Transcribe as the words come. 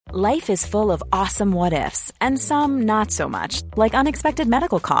Life is full of awesome what-ifs, and some not so much, like unexpected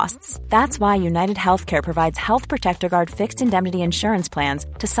medical costs. That's why United Healthcare provides Health Protector Guard fixed indemnity insurance plans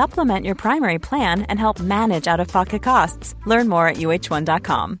to supplement your primary plan and help manage out-of-pocket costs. Learn more at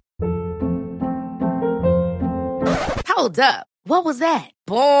uh1.com. Hold up. What was that?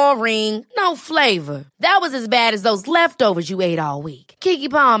 Boring. No flavor. That was as bad as those leftovers you ate all week.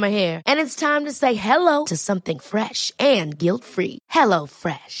 Keke Palmer here, and it's time to say hello to something fresh and guilt-free. Hello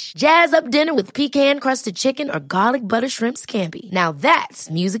Fresh. Jazz up dinner with pecan-crusted chicken or garlic butter shrimp scampi. Now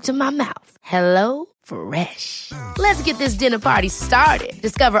that's music to my mouth. Hello Fresh. Let's get this dinner party started.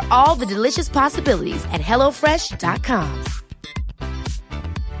 Discover all the delicious possibilities at hellofresh.com.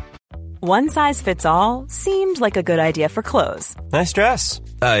 One size fits all seemed like a good idea for clothes. Nice dress.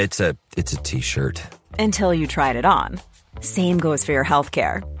 It's a t-shirt. Until you tried it on. Same goes for your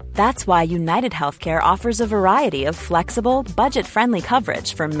healthcare. That's why United Healthcare offers a variety of flexible, budget-friendly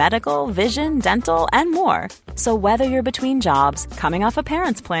coverage for medical, vision, dental, and more. So whether you're between jobs, coming off a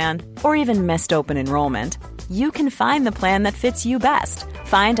parent's plan, or even missed open enrollment, you can find the plan that fits you best.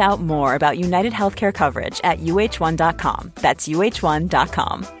 Find out more about United Healthcare coverage at uh1.com. That's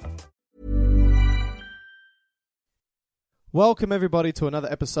uh1.com. Welcome everybody to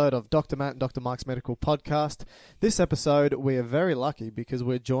another episode of Dr. Matt and Dr. Mike's Medical Podcast. This episode we are very lucky because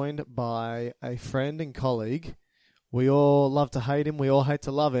we're joined by a friend and colleague. We all love to hate him, we all hate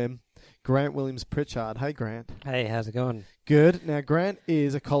to love him. Grant Williams Pritchard. Hey Grant. Hey, how's it going? Good. Now Grant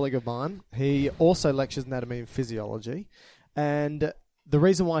is a colleague of mine. He also lectures anatomy and physiology. And the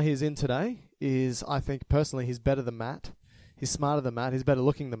reason why he's in today is I think personally he's better than Matt. He's smarter than Matt. He's better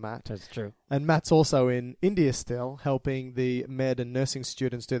looking than Matt. That's true. And Matt's also in India still, helping the med and nursing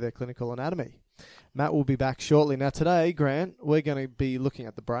students do their clinical anatomy. Matt will be back shortly. Now today, Grant, we're going to be looking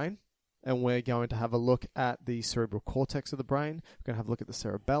at the brain, and we're going to have a look at the cerebral cortex of the brain. We're going to have a look at the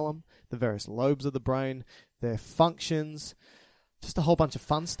cerebellum, the various lobes of the brain, their functions, just a whole bunch of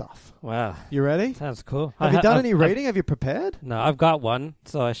fun stuff. Wow. You ready? Sounds cool. Have you done any reading? Have you prepared? No, I've got one,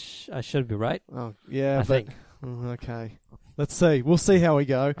 so I should be right. Oh, yeah. I think. Okay. Let's see. We'll see how we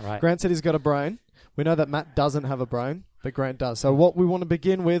go. All right. Grant said he's got a brain. We know that Matt doesn't have a brain, but Grant does. So what we want to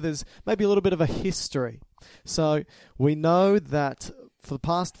begin with is maybe a little bit of a history. So we know that for the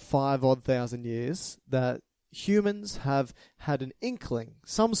past 5,000 years that humans have had an inkling,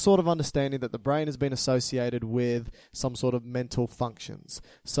 some sort of understanding that the brain has been associated with some sort of mental functions.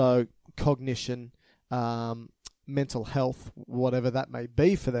 So cognition, mental health, whatever that may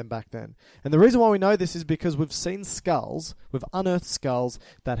be for them back then. And the reason why we know this is because we've seen skulls, we've unearthed skulls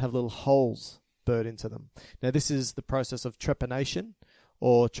that have little holes burnt into them. Now this is the process of trepanation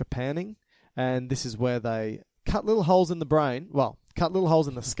or trepanning, and this is where they cut little holes in the brain, cut little holes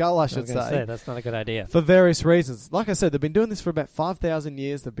in the skull, I should say. That's not a good idea. For various reasons. Like I said, they've been doing this for about 5,000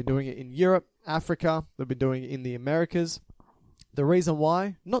 years. They've been doing it in Europe, Africa, they've been doing it in the Americas. The reason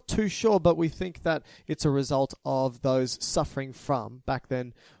why, not too sure, but we think that it's a result of those suffering from, back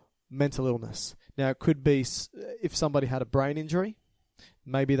then, mental illness. Now, it could be if somebody had a brain injury,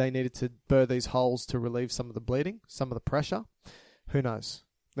 maybe they needed to burr these holes to relieve some of the bleeding, some of the pressure. Who knows?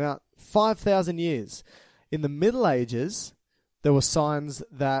 Now, 5,000 years. In the Middle Ages, there were signs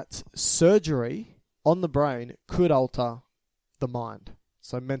that surgery on the brain could alter the mind.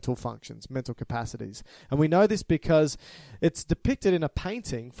 So mental functions, mental capacities. And we know this because it's depicted in a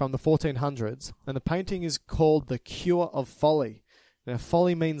painting from the 1400s, and the painting is called The Cure of Folly. Now,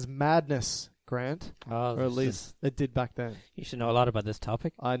 folly means madness, Grant, or at least it did back then. You should know a lot about this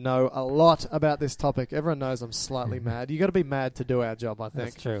topic. I know a lot about this topic. Everyone knows I'm slightly mad. You got to be mad to do our job, I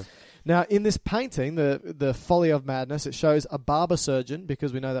think. That's true. Now, in this painting, the Folly of Madness, it shows a barber surgeon,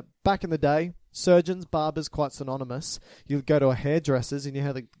 because we know that back in the day, surgeons, barbers, quite synonymous. You go to a hairdresser's and you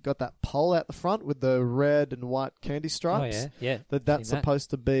have got that pole out the front with the red and white candy stripes. Oh, yeah. That's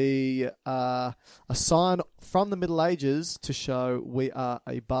supposed to be a sign from the Middle Ages to show we are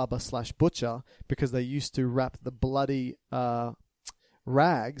a barber/butcher, because they used to wrap the bloody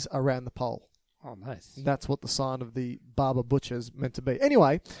rags around the pole. Oh, nice. That's what the sign of the barber butcher is meant to be.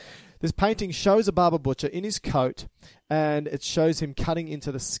 Anyway, this painting shows a barber butcher in his coat, and it shows him cutting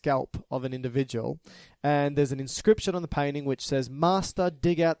into the scalp of an individual. And there's an inscription on the painting which says, "Master,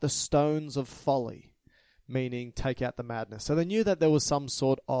 dig out the stones of folly," meaning take out the madness. So they knew that there was some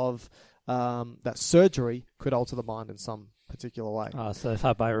sort of, that surgery could alter the mind in some particular way. Oh, so they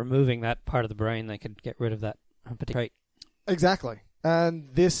thought by removing that part of the brain, they could get rid of that particular trait. Exactly.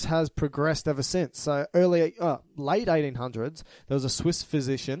 And this has progressed ever since. So late 1800s, there was a Swiss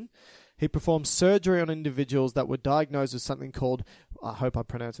physician. He performed surgery on individuals that were diagnosed with something called, I hope I'm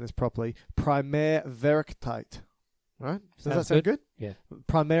pronouncing this properly, primaire veractate. Right? Does Sounds that sound good? Yeah.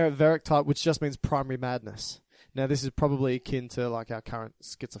 Primaveric type, which just means primary madness. Now, this is probably akin to like our current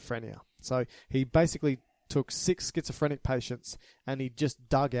schizophrenia. So he basically took 6 schizophrenic patients and he just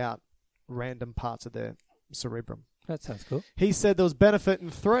dug out random parts of their cerebrum. That sounds cool. He said there was benefit in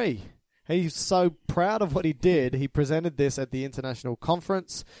 3. He's so proud of what he did. He presented this at the international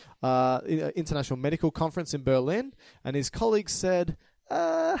conference, international medical conference in Berlin, and his colleagues said,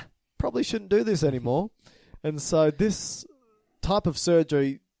 probably shouldn't do this anymore. And so this type of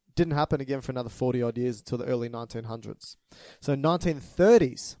surgery didn't happen again for another 40-odd years until the early 1900s. So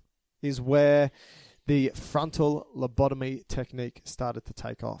 1930s is where the frontal lobotomy technique started to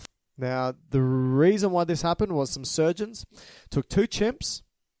take off. Now, the reason why this happened was some surgeons took 2 chimps.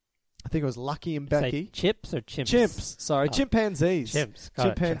 I think it was Lucky and Becky. Say chips or chimps? Chimps, sorry. Oh. Chimpanzees. Chimps.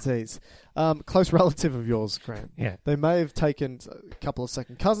 Chimpanzees. Close relative of yours, Grant. Yeah. They may have taken a couple of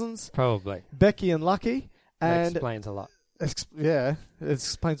second cousins. Probably. Becky and Lucky. That And explains a lot. yeah, it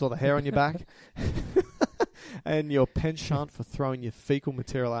explains all the hair on your back. And your penchant for throwing your fecal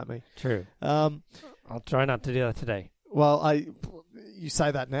material at me. True. Well, I'll try not to do that today. you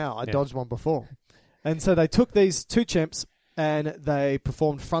say that now. I Yeah. dodged one before. And so they took these 2 chimps and they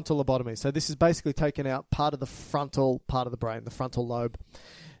performed frontal lobotomy. So this is basically taking out part of the frontal part of the brain, the frontal lobe.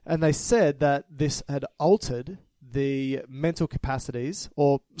 And they said that this had altered the mental capacities,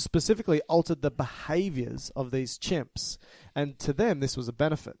 or specifically altered the behaviors of these chimps. And to them, this was a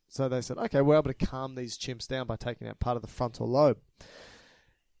benefit. So they said, okay, we're able to calm these chimps down by taking out part of the frontal lobe.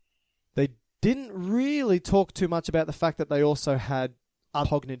 They didn't really talk too much about the fact that they also had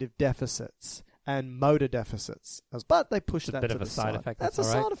cognitive deficits and motor deficits. But they pushed It's a that bit to of a the side side. effect, That's that's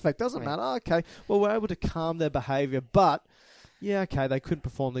a all right. side effect. Doesn't Yeah. matter. Okay, well, we're able to calm their behavior, but yeah, okay, they couldn't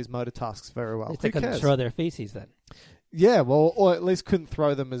perform these motor tasks very well. They Who couldn't cares? throw their feces then. Yeah, well, or at least couldn't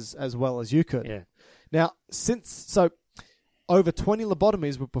throw them as well as you could. Yeah. Now, over 20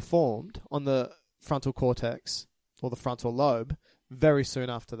 lobotomies were performed on the frontal cortex, or the frontal lobe, very soon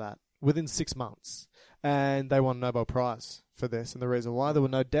after that, within 6 months. And they won a Nobel Prize for this. And the reason why, there were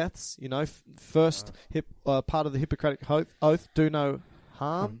no deaths. You know, first part of the Hippocratic Oath, do no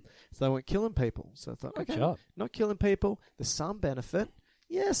harm. So they weren't killing people. So I thought, Good okay, job. not killing people. There's some benefit.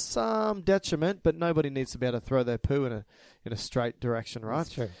 Yes, some detriment, but nobody needs to be able to throw their poo in a straight direction, right?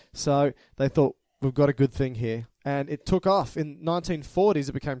 That's true. So they thought, we've got a good thing here. And it took off. In 1940s,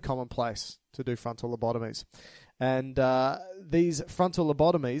 it became commonplace to do frontal lobotomies. And these frontal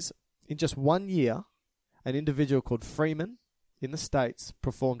lobotomies, in just 1 year, an individual called Freeman in the States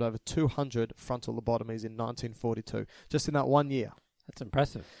performed over 200 frontal lobotomies in 1942, just in that 1 year. That's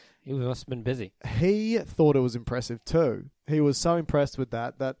impressive. He must have been busy. He thought it was impressive too. He was so impressed with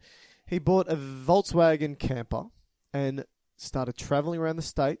that he bought a Volkswagen camper and started traveling around the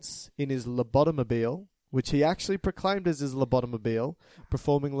States in his lobotomobile, which he actually proclaimed as his lobotomobile,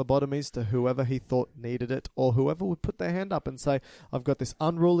 performing lobotomies to whoever he thought needed it, or whoever would put their hand up and say, I've got this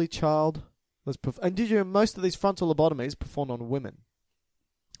unruly child. And did you know most of these frontal lobotomies performed on women?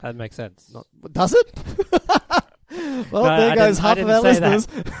 That makes sense. Does it? Well, No, there goes half of our say that. listeners.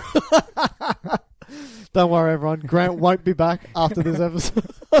 Don't worry, everyone. Grant won't be back after this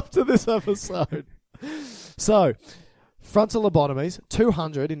episode. So, frontal lobotomies,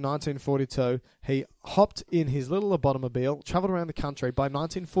 200 in 1942. He hopped in his little lobotomobile, travelled around the country. By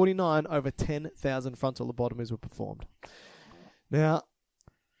 1949, over 10,000 frontal lobotomies were performed. Now,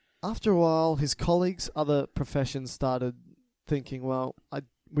 after a while, his colleagues, other professions started thinking, well,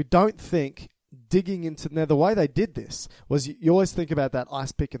 we don't think digging into... Now, the way they did this was you always think about that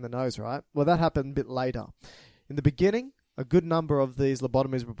ice pick in the nose, right? Well, that happened a bit later. In the beginning, a good number of these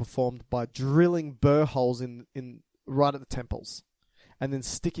lobotomies were performed by drilling burr holes in right at the temples, and then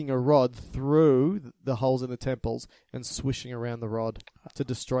sticking a rod through the holes in the temples and swishing around the rod to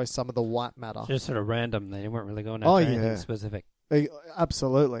destroy some of the white matter. Just sort of random. They weren't really going after anything specific.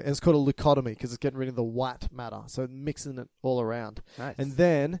 Absolutely. And it's called a leucotomy because it's getting rid of the white matter. So mixing it all around. Nice. And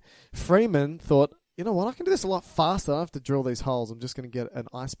then Freeman thought, you know what, I can do this a lot faster. I don't have to drill these holes. I'm just going to get an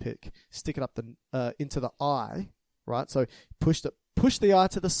ice pick, stick it up into the eye, right? So push the eye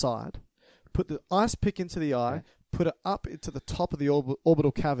to the side, put the ice pick into the eye, put it up into the top of the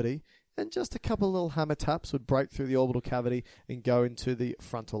orbital cavity, and just a couple of little hammer taps would break through the orbital cavity and go into the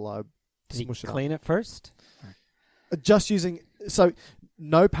frontal lobe. Did he Smush it clean it first? Just using... So,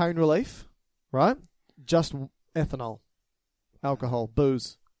 no pain relief, right? Just ethanol, alcohol,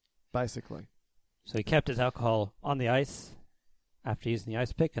 booze, basically. So he kept his alcohol on the ice after using the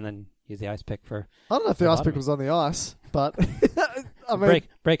ice pick, and then used the ice pick for... I don't know if the ice pick was on the ice, but... I mean,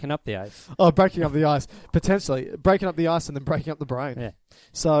 breaking up the ice. Oh, breaking up the ice. Potentially. Breaking up the ice and then breaking up the brain. Yeah.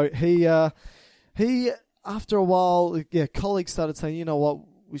 So he after a while, colleagues started saying, you know what,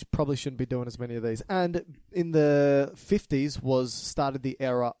 we probably shouldn't be doing as many of these. And in the 50s started the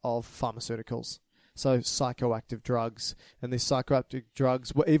era of pharmaceuticals. So psychoactive drugs. And these psychoactive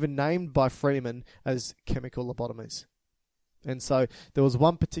drugs were even named by Freeman as chemical lobotomies. And so there was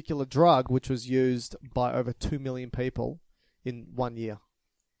one particular drug which was used by over 2 million people in 1 year.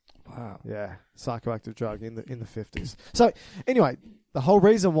 Wow. Yeah, psychoactive drug in the 50s. So anyway, the whole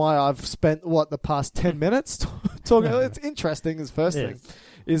reason why I've spent the past 10 minutes talking, it's interesting as first thing,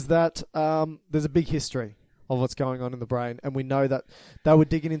 is that there's a big history of what's going on in the brain, and we know that they were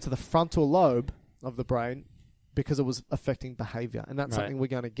digging into the frontal lobe of the brain because it was affecting behavior, and that's something we're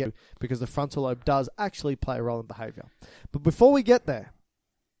going to get because the frontal lobe does actually play a role in behavior. But before we get there,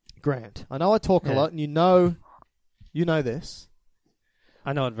 Grant, I know I talk a lot, and you know this.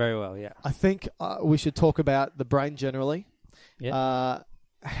 I know it very well, yeah. I think we should talk about the brain generally. Yeah.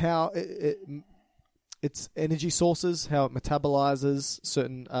 How its energy sources, how it metabolizes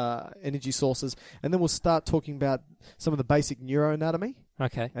certain energy sources, and then we'll start talking about some of the basic neuroanatomy.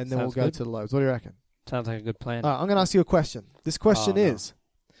 Okay. And then we'll go to the lobes. What do you reckon? Sounds like a good plan. All right, I'm going to ask you a question. This question is,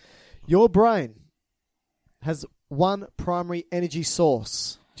 your brain has one primary energy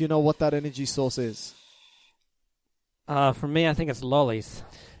source. Do you know what that energy source is? For me, I think it's lollies.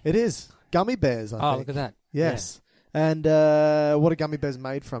 It is. Gummy bears, I think. Oh, look at that. Yes. Yeah. And what are gummy bears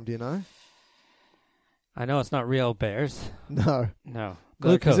made from, do you know? I know it's not real bears. No. No.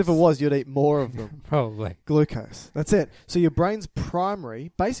 Because Glucose. if it was, you'd eat more of them. Probably. Glucose. That's it. So your brain's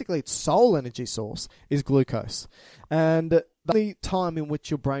primary, basically its sole energy source, is glucose. And the only time in which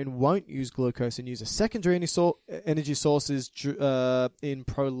your brain won't use glucose and use a secondary energy source is in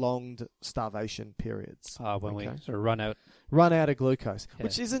prolonged starvation periods. When we sort of run out. Run out of glucose. Yeah.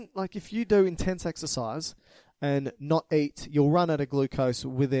 Which isn't like if you do intense exercise and not eat, you'll run out of glucose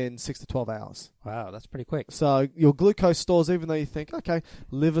within 6 to 12 hours. Wow, that's pretty quick. So your glucose stores, even though you think, okay,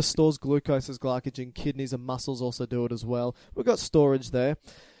 liver stores glucose as glycogen, kidneys and muscles also do it as well. We've got storage there,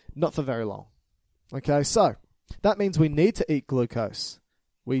 not for very long. Okay, so that means we need to eat glucose.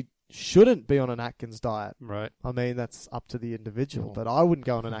 We shouldn't be on an Atkins diet. Right. I mean, that's up to the individual, but I wouldn't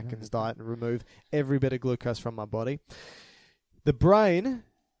go on an Atkins diet and remove every bit of glucose from my body. The brain...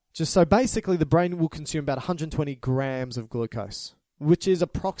 So basically, the brain will consume about 120 grams of glucose, which is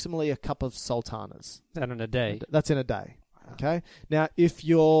approximately a cup of sultanas. That in a day? That's in a day. Okay. Now, if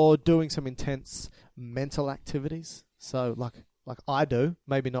you're doing some intense mental activities, so like I do,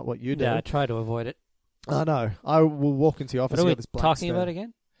 maybe not what you do. Yeah, I try to avoid it. I know. I will walk into the office. What are we this blank talking stare. about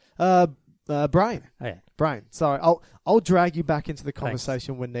again? Brain. Oh, yeah. Brain. Sorry, I'll drag you back into the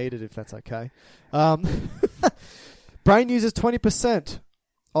conversation when needed, if that's okay. Brain uses 20%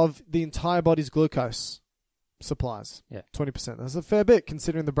 of the entire body's glucose supplies. Yeah. 20%. That's a fair bit,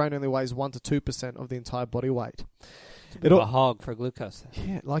 considering the brain only weighs 1 to 2% of the entire body weight. It's a hog for glucose.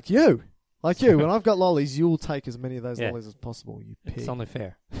 Yeah, like you. Like you. When I've got lollies, you will take as many of those lollies as possible, you pig. It's only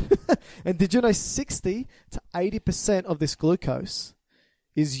fair. And did you know 60 to 80% of this glucose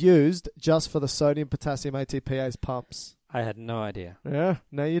is used just for the sodium, potassium, ATPase pumps? I had no idea. Yeah,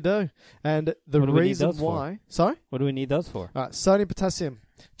 now you do. And the reason why... Sorry? What do we need those for? All right, sodium, potassium.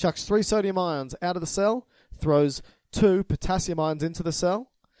 Chucks 3 sodium ions out of the cell, throws 2 potassium ions into the cell.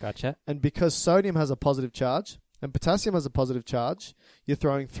 Gotcha. And because sodium has a positive charge and potassium has a positive charge, you're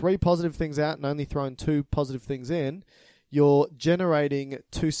throwing 3 positive things out and only throwing 2 positive things in. You're generating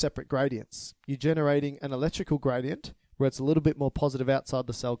 2 separate gradients. You're generating an electrical gradient where it's a little bit more positive outside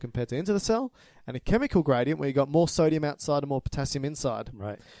the cell compared to into the cell, and a chemical gradient where you got more sodium outside and more potassium inside.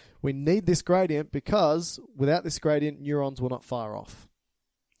 Right. We need this gradient because without this gradient, neurons will not fire off.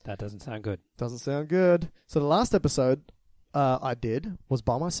 That doesn't sound good. Doesn't sound good. So the last episode I did was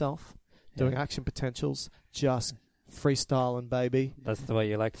by myself, doing action potentials, just freestyling, baby. That's the way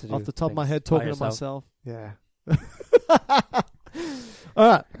you like to do. Off the top of my head, talking to myself. Yeah. All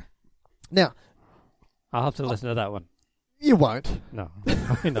right. Now, I'll have to listen to that one. You won't. No,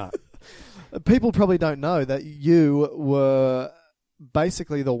 probably not. People probably don't know that you were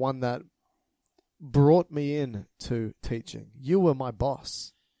basically the one that brought me in to teaching. You were my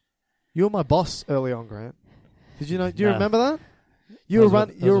boss. You were my boss early on, Grant. Did you know? Do you remember that? You were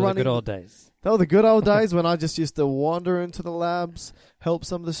running. The good old days. They were the good old days when I just used to wander into the labs, help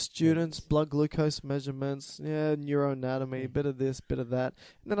some of the students, blood glucose measurements, neuroanatomy, bit of this, bit of that,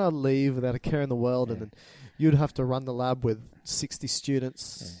 and then I'd leave without a care in the world, and then you'd have to run the lab with 60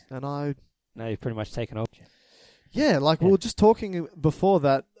 students, and I. Now you've pretty much taken over. Yeah, we were just talking before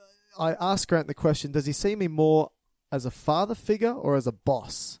that. I asked Grant the question: does he see me more as a father figure or as a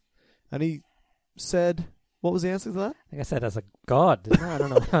boss? And he said, what was the answer to that? I think I said as a god, didn't I? I don't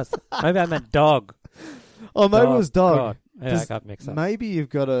know. Maybe I meant dog. Oh, maybe it was dog. God. Yeah, I got mixed up. Maybe you've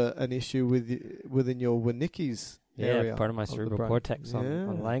got an issue within your Wernicke's area. Yeah, part of my cerebral cortex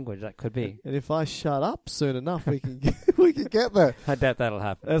on language. That could be. And if I shut up soon enough, we can get there. I doubt that'll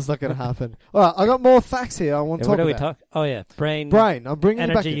happen. That's not going to happen. All right, I got more facts here. I want to talk about. What do we talk? Oh yeah, brain. I'm bringing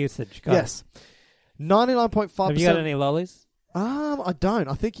energy it back. Usage. Yes, 99.5%. Have you got any lollies? I don't.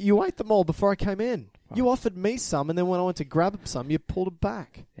 I think you ate them all before I came in. Oh. You offered me some, and then when I went to grab some, you pulled it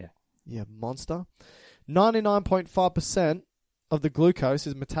back. Yeah. You monster. 99.5% of the glucose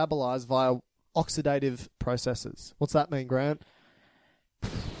is metabolized via oxidative processes. What's that mean, Grant?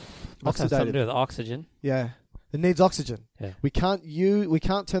 Must have something to do with oxygen. Yeah. It needs oxygen. Yeah. We can't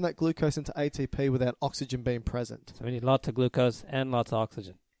turn that glucose into ATP without oxygen being present. So we need lots of glucose and lots of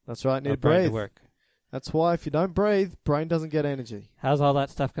oxygen. That's right. Need to brain breathe. To work. That's why if you don't breathe, brain doesn't get energy. How's all that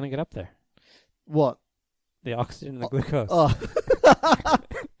stuff going to get up there? What? The oxygen and the glucose. Oh.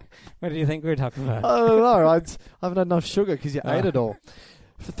 What do you think we were talking about? I don't know. I haven't had enough sugar because you ate it all.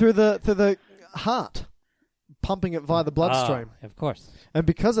 Through the heart, pumping it via the bloodstream. Of course. And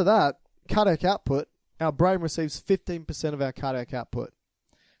because of that, cardiac output, our brain receives 15% of our cardiac output.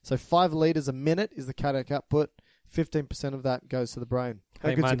 So 5 litres a minute is the cardiac output. 15% of that goes to the brain. I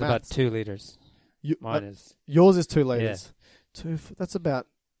think mine's about 2 litres. Mine is. Yours is 2 litres. Yeah. That's about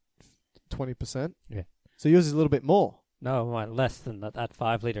 20%. Yeah. So yours is a little bit more. No, mine less than that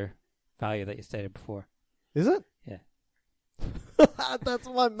 5 litre value that you stated before. Is it? Yeah. That's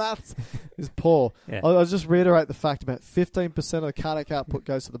why maths is poor. Yeah. I'll just reiterate the fact about 15% of the cardiac output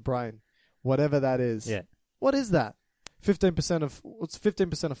goes to the brain, whatever that is. Yeah. What is that? 15% what's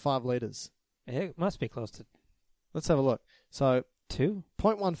 15% of 5 litres? It must be close to. Let's have a look. So 2?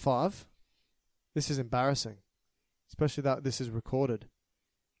 0.15. This is embarrassing, especially that this is recorded.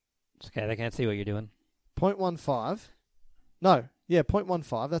 It's okay, they can't see what you're doing. 0.15. No, yeah,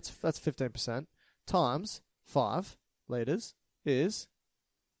 0.15. That's 15% times 5 litres is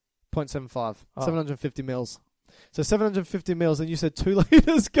 0.75. 750 mils. So 750 mils, and you said 2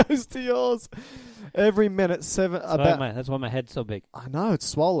 litres goes to yours every minute. That's why my head's so big. I know, it's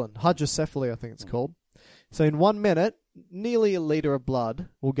swollen. Hydrocephaly, I think it's called. So in 1 minute, nearly a litre of blood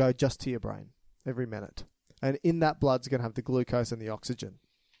will go just to your brain every minute. And in that blood's going to have the glucose and the oxygen.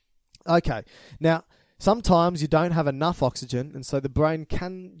 Okay, now sometimes you don't have enough oxygen, and so the brain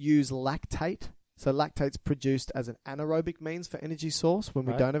can use lactate. So lactate's produced as an anaerobic means for energy source when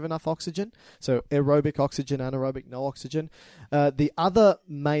we don't have enough oxygen. So aerobic oxygen, anaerobic, no oxygen. The other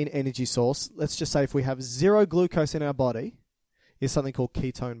main energy source, let's just say if we have 0 glucose in our body, is something called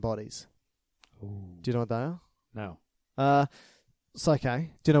ketone bodies. Ooh. Do you know what they are? No. It's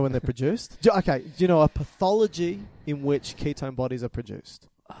okay. Do you know when they're produced? Do you know a pathology in which ketone bodies are produced?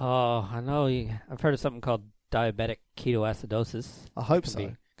 Oh, I know. I've heard of something called diabetic ketoacidosis. I hope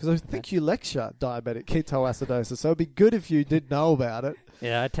so. Because I think you lecture diabetic ketoacidosis, so it'd be good if you did know about it.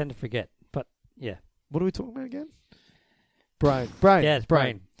 Yeah, I tend to forget, but yeah. What are we talking about again? Brain. Yeah, it's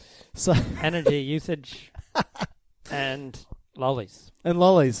brain. So energy usage and lollies. And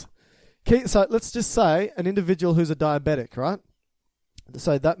lollies. So let's just say an individual who's a diabetic, right?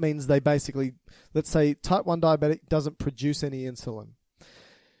 So that means they basically, let's say type 1 diabetic doesn't produce any insulin.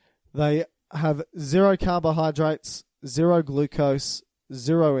 They have 0 carbohydrates, 0 glucose,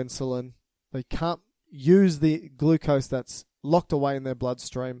 0 insulin. They can't use the glucose that's locked away in their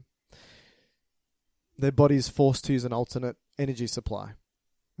bloodstream. Their body is forced to use an alternate energy supply.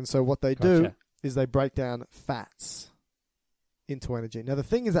 And so what they do is they break down fats into energy. Now the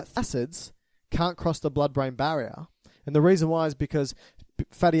thing is that acids can't cross the blood-brain barrier. And the reason why is because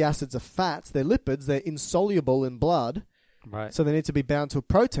fatty acids are fats, they're lipids, they're insoluble in blood. Right. So they need to be bound to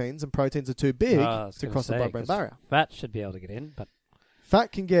proteins, and proteins are too big to cross the blood-brain barrier. Fat should be able to get in, but...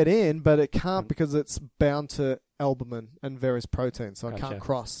 Fat can get in, but it can't because it's bound to albumin and various proteins, so it can't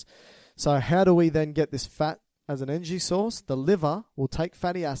cross. So how do we then get this fat as an energy source? The liver will take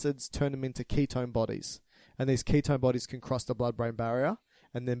fatty acids, turn them into ketone bodies. And these ketone bodies can cross the blood-brain barrier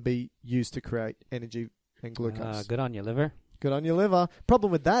and then be used to create energy and glucose. Good on your liver. Good on your liver.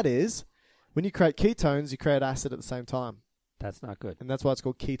 Problem with that is, when you create ketones, you create acid at the same time. That's not good. And that's why it's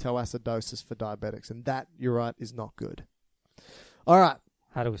called ketoacidosis for diabetics. And that, you're right, is not good. All right.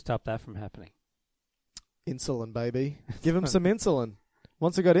 How do we stop that from happening? Insulin, baby. Give them some insulin.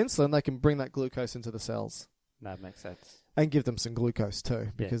 Once they got insulin, they can bring that glucose into the cells. That makes sense. And give them some glucose too,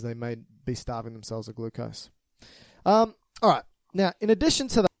 because they may be starving themselves of glucose. All right. Now, in addition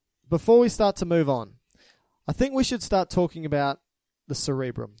to that, before we start to move on, I think we should start talking about the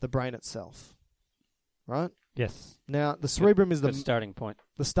cerebrum, the brain itself. Right? Yes. Now, the cerebrum is the starting point.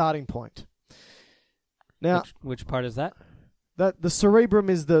 The starting point. Now, which part is that? The cerebrum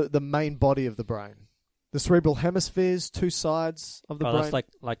is the main body of the brain. The cerebral hemispheres, two sides of the brain. That's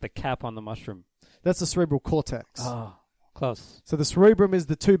like the cap on the mushroom. That's the cerebral cortex. Oh, close. So the cerebrum is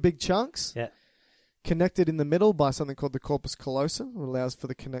the two big chunks. Yeah. Connected in the middle by something called the corpus callosum, which allows for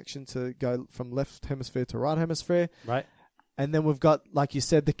the connection to go from left hemisphere to right hemisphere. Right. And then we've got, like you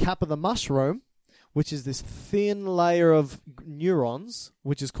said, the cap of the mushroom, which is this thin layer of neurons,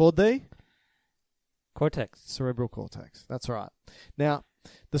 which is called the cortex. Cerebral cortex. That's right. Now,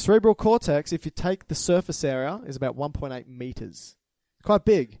 the cerebral cortex, if you take the surface area, is about 1.8 meters. Quite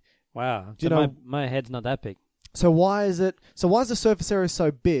big. Wow. Do you So know? my head's not that big. So why is the surface area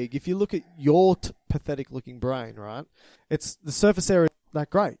so big? If you look at your pathetic-looking brain, right, it's the surface area that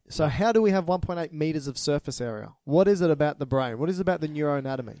great. So how do we have 1.8 meters of surface area? What is it about the brain? What is it about the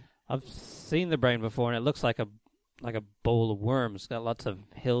neuroanatomy? I've seen the brain before, and it looks like a bowl of worms. It's got lots of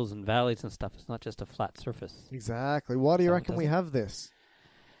hills and valleys and stuff. It's not just a flat surface. Exactly. Why do you So reckon we have this?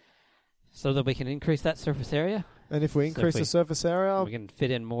 So that we can increase that surface area. And if we increase the surface area, we can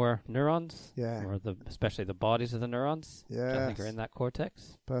fit in more neurons. Yeah. Or especially the bodies of the neurons. Yeah. Which I think are in that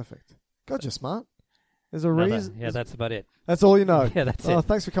cortex. Perfect. God, you're smart. There's a reason. Yeah, that's about it. That's all you know. Yeah, that's it. it.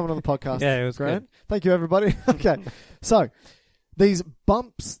 Thanks for coming on the podcast. Yeah, it was Grant. good. Thank you, everybody. Okay. So, these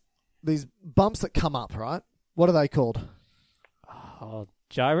bumps that come up, right? What are they called? Oh,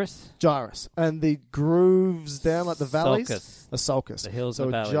 gyrus? Gyrus. And the grooves down, like the valleys? Sulcus. A sulcus. The hills so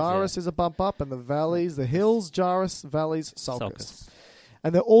and valleys, gyrus is a bump up, and the valleys, the hills, gyrus, valleys, sulcus. Sulcus.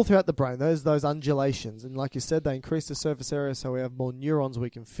 And they're all throughout the brain. Those undulations. And like you said, they increase the surface area so we have more neurons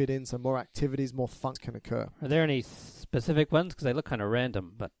we can fit in, so more activities, more fun can occur. Are there any specific ones? Because they look kind of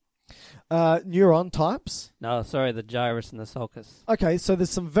random, but... Neuron types. No, sorry, the gyrus and the sulcus. Okay, so there's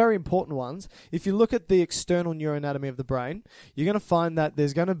some very important ones. If you look at the external neuroanatomy of the brain, you're going to find that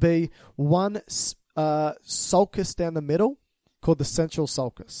there's going to be one sulcus down the middle called the central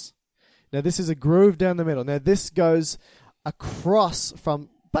sulcus. Now, this is a groove down the middle. Now, this goes across from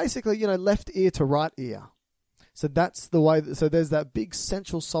basically, left ear to right ear. So that's the way. So there's that big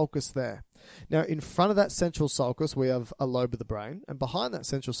central sulcus there. Now, in front of that central sulcus, we have a lobe of the brain. And behind that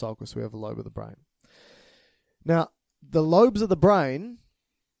central sulcus, we have a lobe of the brain. Now, the lobes of the brain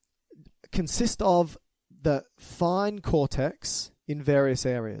consist of the fine cortex in various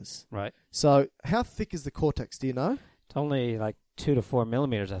areas. Right. So how thick is the cortex? Do you know? It's only like 2 to 4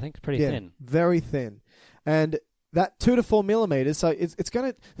 millimeters. I think it's pretty thin. Very thin. And that 2 to 4 millimeters, so there's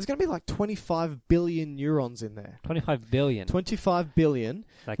going to be like 25 billion neurons in there. 25 billion. 25 billion.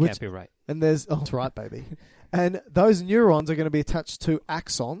 That can't be right. And that's right, baby. And those neurons are going to be attached to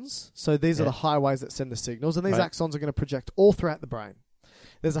axons. So these are the highways that send the signals. And these axons are going to project all throughout the brain.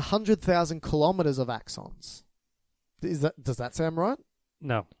 There's 100,000 kilometers of axons. Does that sound right?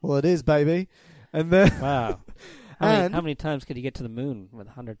 No. Well, it is, baby. And then wow. How many times could you get to the moon with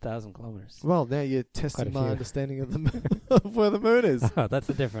 100,000 kilometers? Well, now you're testing my understanding of the moon, of where the moon is. Oh, that's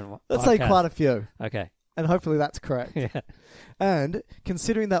a different one. Let's say quite a few. Okay. And hopefully that's correct. Yeah. And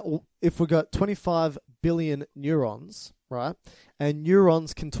considering that if we've got 25 billion neurons, right, and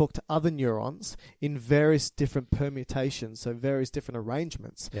neurons can talk to other neurons in various different permutations, so various different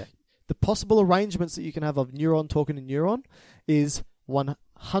arrangements, the possible arrangements that you can have of neuron talking to neuron is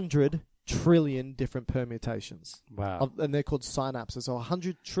 100 trillion different permutations. Wow. And they're called synapses, so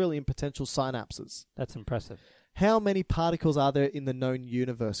 100 trillion potential synapses. That's impressive. How many particles are there in the known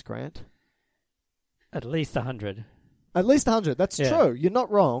universe, Grant? At least 100. At least 100. That's true. You're not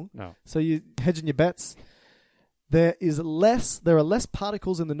wrong. No. So you're hedging your bets. There are less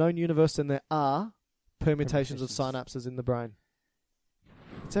particles in the known universe than there are permutations of synapses in the brain.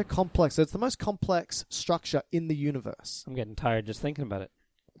 It's how complex. It's the most complex structure in the universe. I'm getting tired just thinking about it.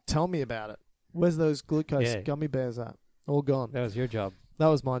 Tell me about it. Where's those glucose gummy bears at? All gone. That was your job. That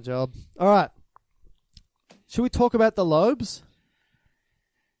was my job. All right. Should we talk about the lobes?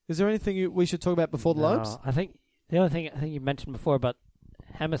 Is there anything we should talk about before the lobes? I think the other thing I think you mentioned before about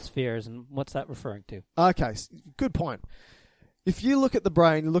hemispheres, and what's that referring to? Okay, good point. If you look at the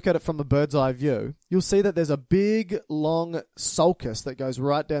brain, look at it from a bird's eye view, you'll see that there's a big, long sulcus that goes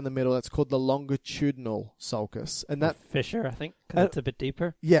right down the middle. That's called the longitudinal sulcus. And that fissure, I think, 'cause it's a bit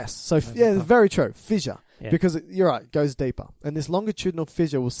deeper. Yes. So, very true. Fissure. Yeah. Because, you're right, it goes deeper. And this longitudinal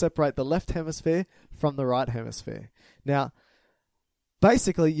fissure will separate the left hemisphere from the right hemisphere. Now,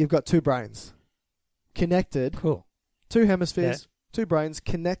 basically, you've got two brains connected. Cool. Two hemispheres, two brains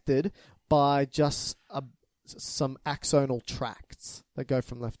connected by just some axonal tracts that go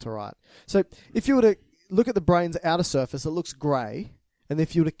from left to right. So if you were to look at the brain's outer surface, it looks grey. And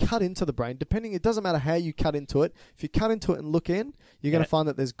if you were to cut into the brain, it doesn't matter how you cut into it. If you cut into it and look in, you're going to find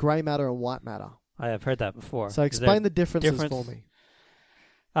that there's grey matter and white matter. I have heard that before. So explain the differences for me.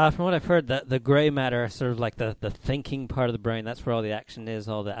 From what I've heard, the grey matter, sort of like the thinking part of the brain, that's where all the action is,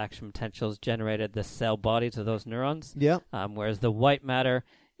 all the action potential is generated, the cell bodies of those neurons. Yeah. Whereas the white matter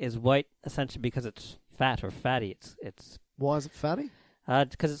is white essentially because it's fat or fatty. It's Why is it fatty?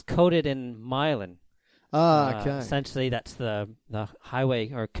 because it's coated in myelin. Okay. Essentially, that's the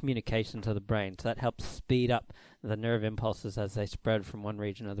highway or communication to the brain. So that helps speed up the nerve impulses as they spread from one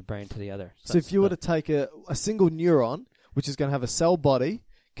region of the brain to the other. So if you were to take a single neuron, which is going to have a cell body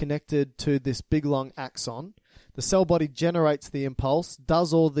connected to this big long axon, the cell body generates the impulse,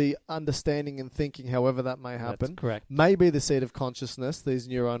 does all the understanding and thinking, however that may happen. That's correct. Maybe the seat of consciousness, these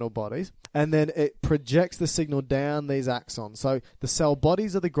neuronal bodies, and then it projects the signal down these axons. So the cell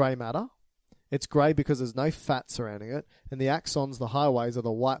bodies are the grey matter. It's grey because there's no fat surrounding it, and the axons, the highways, are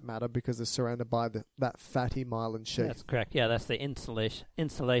the white matter because they're surrounded by that fatty myelin sheath. That's correct. Yeah, that's the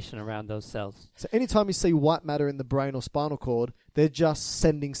insulation around those cells. So anytime you see white matter in the brain or spinal cord, they're just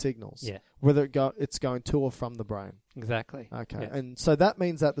sending signals, Yeah, whether it's going to or from the brain. exactly. Okay, Yeah. and so that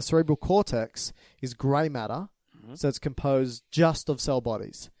means that the cerebral cortex is grey matter, so it's composed just of cell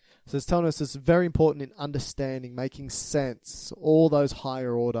bodies. So it's telling us it's very important in understanding, making sense, all those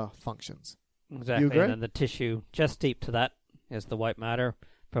higher order functions. Exactly. You agree? And then the tissue just deep to that is the white matter,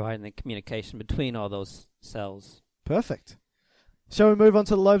 providing the communication between all those cells. Perfect. Shall we move on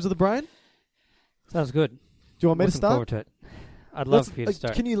to the lobes of the brain? Sounds good. Do you want me to Looking start? forward to it. I'd love for you to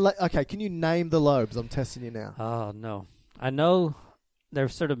start. Can you name the lobes? I'm testing you now. Oh, no. I know they're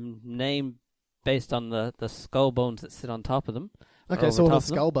sort of named based on the skull bones that sit on top of them. Okay, so all the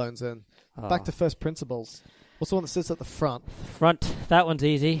skull bones then. Oh. Back to first principles. What's the one that sits at the front? Front, that one's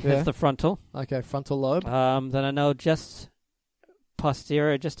easy. Yeah. It's the frontal. Okay, frontal lobe. Then I know just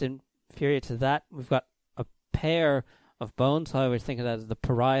posterior, just inferior to that, we've got a pair of bones. I always think of that as the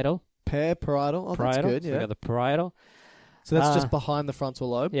parietal. Parietal. Oh, Parietal. that's good, So yeah. we've got the parietal. So that's just behind the frontal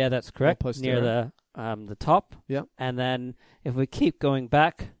lobe? Yeah, that's correct. posterior. Near the top. Yeah. And then if we keep going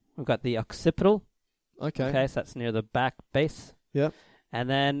back, we've got the occipital. Okay. Okay, so that's near the back base. Yep. And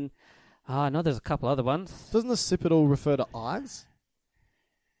then, I know there's a couple other ones. Doesn't the occipital refer to eyes?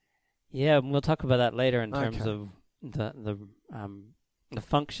 Yeah, and we'll talk about that later in terms Okay. of the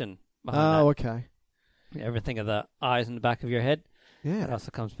function behind that. Okay. Everything of the eyes in the back of your head. It Yeah. also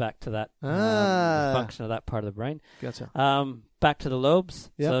comes back to that Ah. the function of that part of the brain. Gotcha. Back to the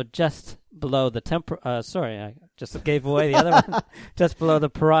lobes. Yep. So just below the temporal. Sorry, I just gave away the other one. Just below the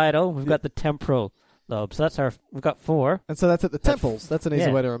parietal, we've got the temporal lobe. So we've got four. And so that's at the temples. That's an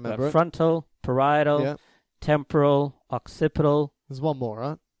easy way to remember it. Frontal, parietal, Yeah. temporal, occipital. There's one more,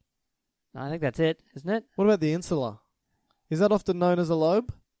 right? I think that's it, isn't it? What about the insula? Is that often known as a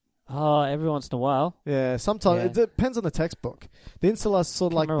lobe? Oh, every once in a while. Yeah, sometimes. Yeah. It depends on the textbook. The insula is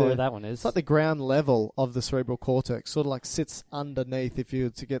sort of like Remember where that one is. It's like the ground level of the cerebral cortex, sort of like sits underneath. If you were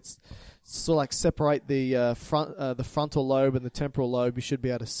to get sort of like separate the frontal lobe and the temporal lobe, you should be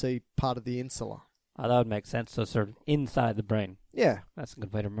able to see part of the insula. Oh, that would make sense. So sort of inside the brain. Yeah, That's a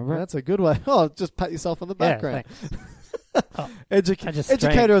good way to remember it. that's a good way. Oh, just pat yourself on the Yeah, background. thanks. Oh,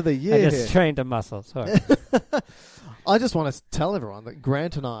 Educator of the year. I just here. trained a muscle. Sorry. I just want to tell everyone that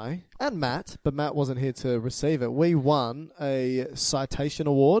Grant and I, and Matt, but Matt wasn't here to receive it, we won a citation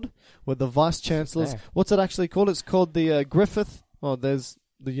award with the Vice Chancellors. There. What's it actually called? It's called the Griffith. Well, there's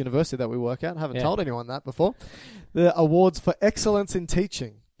the university that we work at. Haven't Yeah. told anyone that before. The awards for excellence in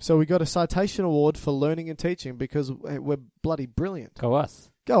teaching. So we got a citation award for learning and teaching because we're bloody brilliant. Go us.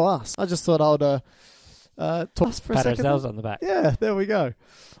 Go us. I just thought I would talk for a Pat second. ourselves on the back. Yeah, there we go.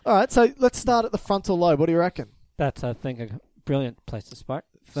 All right, so let's start at the frontal lobe. What do you reckon? That's, I think, a brilliant place to start.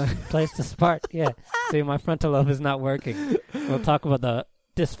 Yeah. See, my frontal lobe is not working. We'll talk about the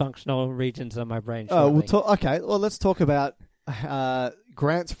dysfunctional regions of my brain shortly. Oh, we'll talk. Okay, well, let's talk about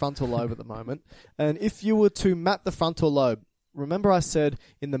Grant's frontal lobe at the moment. And if you were to map the frontal lobe, remember I said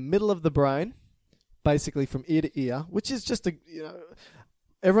in the middle of the brain, basically from ear to ear, which is just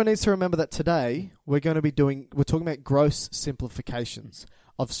everyone needs to remember that today we're talking about gross simplifications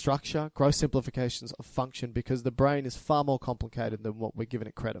of structure, gross simplifications of function, because the brain is far more complicated than what we're giving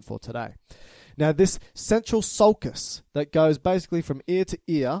it credit for today. Now, this central sulcus that goes basically from ear to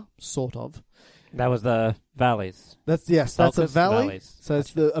ear, sort of. That was the valleys. That's a Sulcus, valley. valleys. So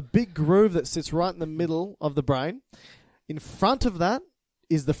it's a big groove that sits right in the middle of the brain. In front of that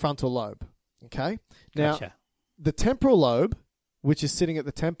is the frontal lobe. Okay? Now, Gotcha. the temporal lobe, which is sitting at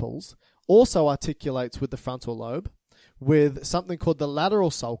the temples, also articulates with the frontal lobe with something called the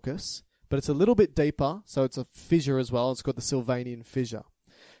lateral sulcus, but it's a little bit deeper, so it's a fissure as well. It's called the Sylvanian fissure.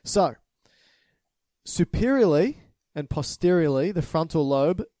 So, superiorly and posteriorly, the frontal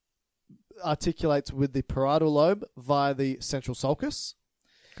lobe articulates with the parietal lobe via the central sulcus.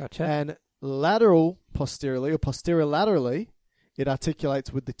 Gotcha. And lateral posteriorly or posterior laterally, it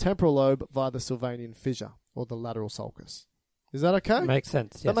articulates with the temporal lobe via the Sylvanian fissure or the lateral sulcus. Is that okay? Makes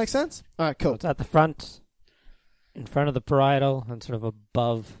sense. Yes. That makes sense? All right, cool. So it's at the front, in front of the parietal, and sort of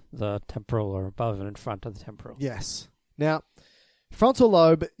above the temporal, or above and in front of the temporal. Yes. Now, frontal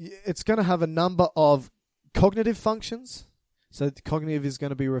lobe, it's going to have a number of cognitive functions. So the cognitive is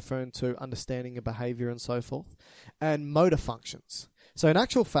going to be referring to understanding of behavior and so forth, and motor functions. So in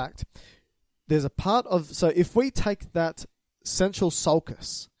actual fact, there's a part of, so if we take that central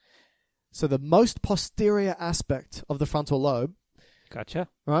sulcus, so the most posterior aspect of the frontal lobe, Gotcha.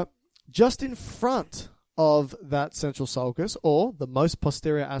 right, just in front of that central sulcus, or the most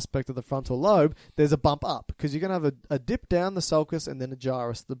posterior aspect of the frontal lobe, there's a bump up, because you're going to have a dip down the sulcus and then a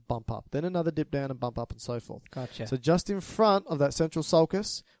gyrus, the bump up, then another dip down and bump up and so forth. Gotcha. So just in front of that central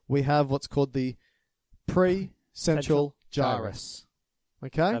sulcus, we have what's called the pre-central gyrus.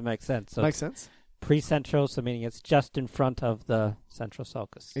 Okay? That makes sense. So Makes sense? Pre-central, so meaning it's just in front of the central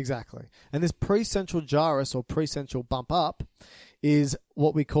sulcus. Exactly. And this pre-central gyrus or pre-central bump up is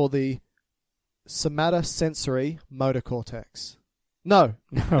what we call the somatosensory motor cortex. No,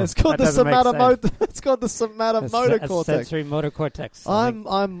 it's called the it's called the somatomotor cortex. Sensory motor cortex. I'm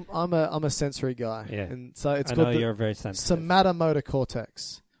a sensory guy. Yeah. And so it's I called know the you're very sensitive. somatomotor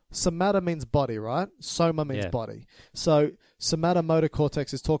cortex. Somata means body, right? Soma means body. So somatomotor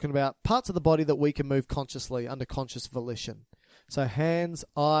cortex is talking about parts of the body that we can move consciously under conscious volition. So hands,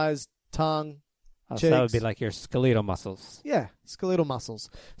 eyes, tongue, cheeks. So that would be like your skeletal muscles. Yeah, skeletal muscles.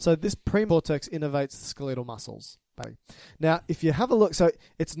 So this precortex innervates the skeletal muscles. Now, if you have a look, so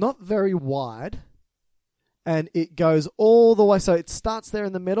it's not very wide, and it goes all the way. So it starts there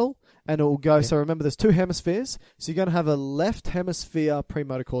in the middle, and it will go. Yeah. So remember, there's two hemispheres. So you're going to have a left hemisphere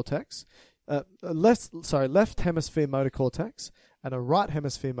premotor cortex, left hemisphere motor cortex, and a right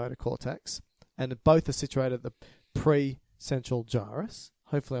hemisphere motor cortex, and both are situated at the pre-central gyrus.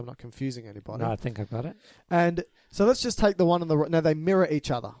 Hopefully, I'm not confusing anybody. No, I think I've got it. And so let's just take the one on the right. Now, they mirror each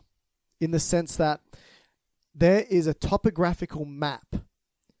other in the sense that there is a topographical map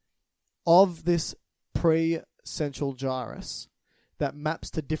of this pre-central gyrus that maps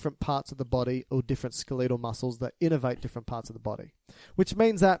to different parts of the body or different skeletal muscles that innervate different parts of the body, which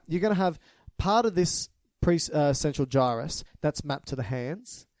means that you're going to have part of this pre-central gyrus that's mapped to the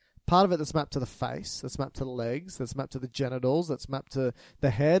hands, part of it that's mapped to the face, that's mapped to the legs, that's mapped to the genitals, that's mapped to the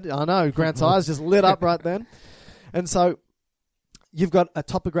head. I know, Grant's eyes just lit up right then. And so you've got a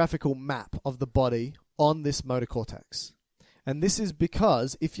topographical map of the body on this motor cortex. And this is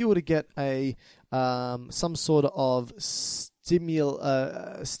because if you were to get a some sort of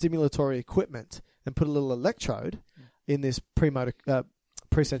stimulatory equipment and put a little electrode in this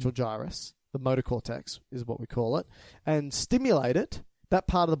pre-central gyrus, the motor cortex is what we call it, and stimulate it, that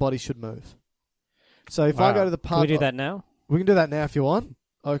part of the body should move. So if I go to the part... Can we do that now? We can do that now if you want.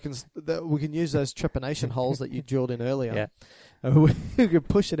 We can use those trepanation holes that you drilled in earlier. Yeah. We can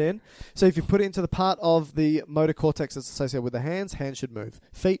push it in. So if you put it into the part of the motor cortex that's associated with the hands should move.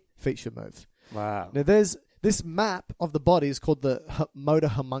 Feet should move. Wow. Now there's this map of the body is called the motor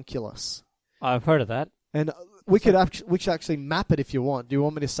homunculus. I've heard of that. And we could actually map it if you want. Do you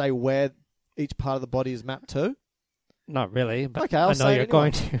want me to say where each part of the body is mapped to? Not really, but okay, I know you're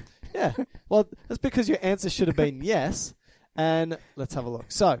going to. Yeah. Well, that's because your answer should have been yes. And let's have a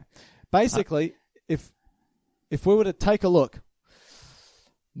look. So, basically, if we were to take a look,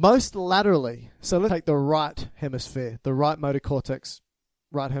 most laterally, so let's take the right hemisphere, the right motor cortex,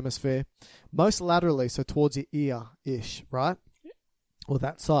 right hemisphere, most laterally, so towards your ear-ish, right? Or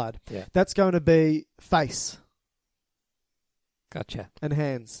that side. Yeah. That's going to be face. Gotcha. And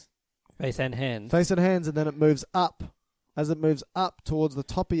hands. Face and hands. Face and hands, and then it moves up. As it moves up towards the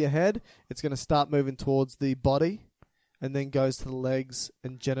top of your head, it's going to start moving towards the body, and then goes to the legs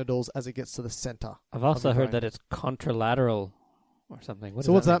and genitals as it gets to the center. I've also heard that it's contralateral or something.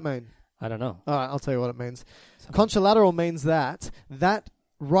 What's that mean? I don't know. All right, I'll tell you what it means. Contralateral means that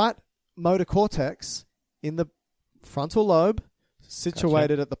right motor cortex in the frontal lobe,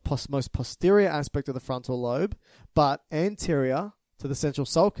 situated at the most posterior aspect of the frontal lobe, but anterior to the central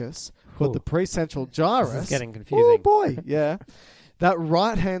sulcus, called the precentral gyrus. This is getting confusing. Oh boy, yeah. That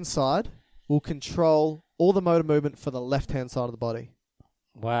right-hand side will control all the motor movement for the left-hand side of the body.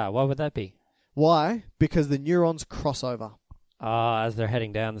 Wow, what would that be? Why? Because the neurons cross over. As they're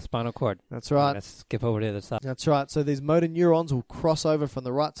heading down the spinal cord. That's right. Let's skip over to the other side. That's right. So these motor neurons will cross over from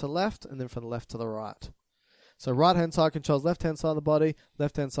the right to left and then from the left to the right. So right-hand side controls left-hand side of the body,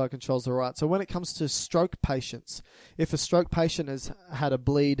 left-hand side controls the right. So when it comes to stroke patients, if a stroke patient has had a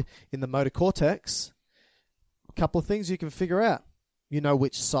bleed in the motor cortex, a couple of things you can figure out. You know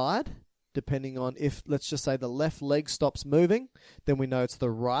which side, depending on if, let's just say, the left leg stops moving, then we know it's the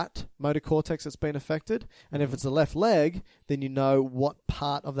right motor cortex that's been affected. And if it's the left leg, then you know what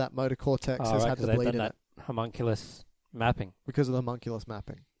part of that motor cortex has had the bleed in it. Homunculus mapping. Because of the homunculus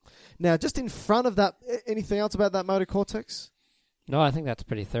mapping. Now, just in front of that, anything else about that motor cortex? No, I think that's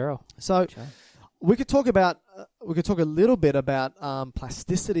pretty thorough. So we could talk a little bit about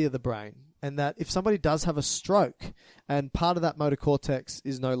plasticity of the brain, and that if somebody does have a stroke and part of that motor cortex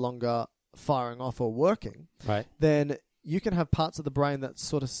is no longer firing off or working, right, then you can have parts of the brain that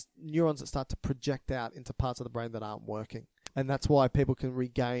sort of neurons that start to project out into parts of the brain that aren't working. And that's why people can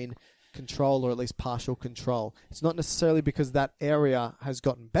regain control, or at least partial control. It's not necessarily because that area has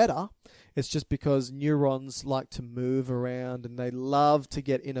gotten better. It's just because neurons like to move around and they love to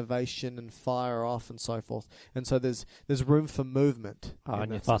get innovation and fire off and so forth. And so there's room for movement.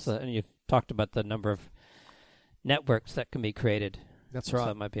 And you've talked about the number of networks that can be created. That's right.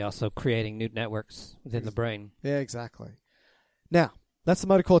 So it might be also creating new networks within the brain. Yeah, exactly. Now, that's the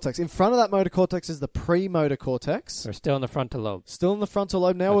motor cortex. In front of that motor cortex is the premotor cortex. We're still in the frontal lobe. Still in the frontal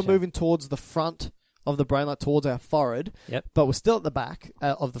lobe. Now we're moving towards the front of the brain, like towards our forehead. Yep. But we're still at the back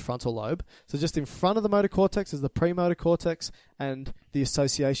of the frontal lobe. So just in front of the motor cortex is the premotor cortex and the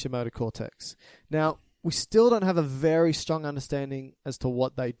association motor cortex. Now, we still don't have a very strong understanding as to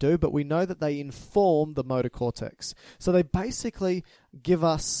what they do, but we know that they inform the motor cortex. So they basically give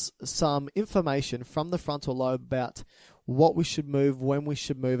us some information from the frontal lobe about what we should move, when we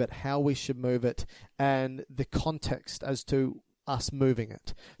should move it, how we should move it, and the context as to us moving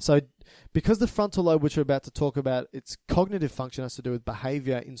it. So because the frontal lobe, which we're about to talk about, its cognitive function has to do with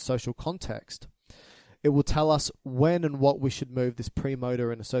behavior in social context, it will tell us when and what we should move this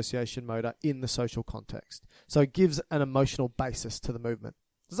premotor and association motor in the social context. So it gives an emotional basis to the movement.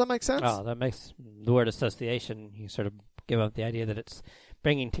 Does that make sense? Oh, that makes the word association, you sort of give up the idea that it's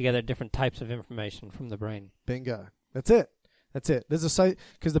bringing together different types of information from the brain. Bingo. That's it. There's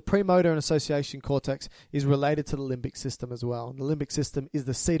because the premotor and association cortex is related to the limbic system as well. And the limbic system is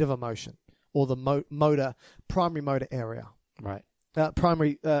the seat of emotion, or the primary motor area. Right.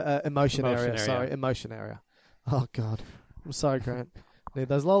 Primary emotion area. Emotion area. Oh, God. I'm sorry, Grant. Need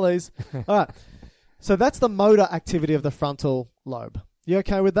those lollies. All right. So that's the motor activity of the frontal lobe. You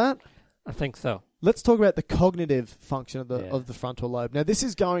okay with that? I think so. Let's talk about the cognitive function of the frontal lobe. Now, this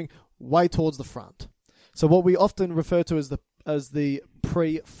is going way towards the front. So what we often refer to as the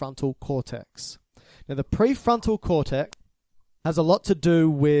prefrontal cortex. Now, the prefrontal cortex has a lot to do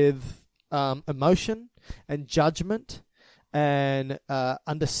with emotion and judgment and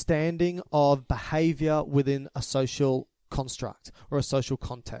understanding of behavior within a social construct or a social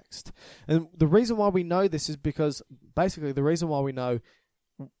context. And the reason why we know this is because basically the reason why we know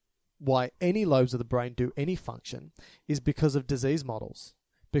why any lobes of the brain do any function is because of disease models.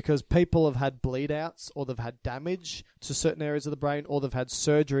 Because people have had bleed outs, or they've had damage to certain areas of the brain, or they've had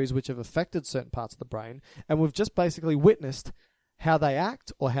surgeries which have affected certain parts of the brain. And we've just basically witnessed how they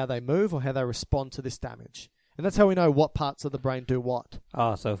act or how they move or how they respond to this damage. And that's how we know what parts of the brain do what.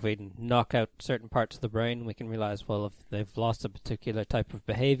 Oh, so if we knock out certain parts of the brain, we can realize, well, if they've lost a particular type of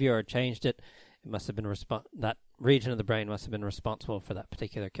behavior or changed it, it must have been that region of the brain must have been responsible for that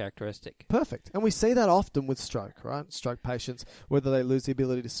particular characteristic. Perfect. And we see that often with stroke, right? Stroke patients, whether they lose the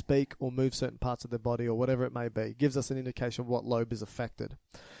ability to speak or move certain parts of their body or whatever it may be, gives us an indication of what lobe is affected.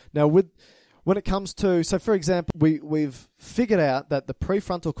 Now, when it comes to, so for example, we've figured out that the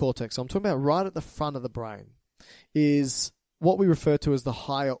prefrontal cortex, so I'm talking about right at the front of the brain, is what we refer to as the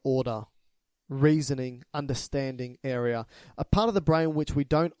higher order reasoning, understanding area, a part of the brain which we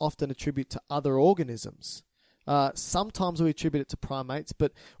don't often attribute to other organisms. Sometimes we attribute it to primates,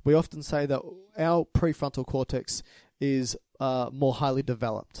 but we often say that our prefrontal cortex is more highly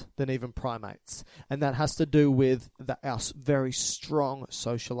developed than even primates. And that has to do with our very strong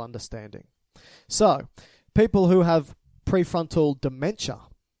social understanding. So, people who have prefrontal dementia,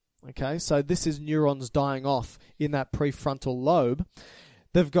 okay, so this is neurons dying off in that prefrontal lobe,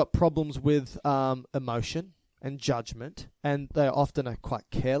 they've got problems with emotion and judgment, and they often are quite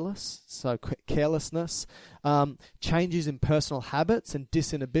careless. So carelessness, changes in personal habits and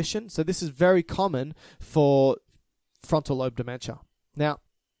disinhibition. So this is very common for frontal lobe dementia. Now,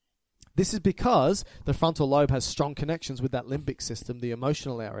 this is because the frontal lobe has strong connections with that limbic system, the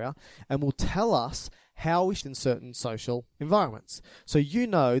emotional area, and will tell us how we should in certain social environments. So you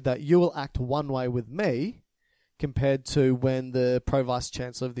know that you will act one way with me compared to when the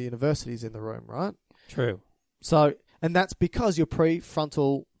Pro-Vice-Chancellor of the university is in the room, right? True. So, and that's because your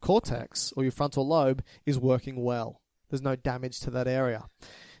prefrontal cortex or your frontal lobe is working well. There's no damage to that area.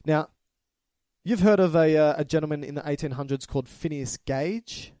 Now, You've heard of a gentleman in the 1800s called Phineas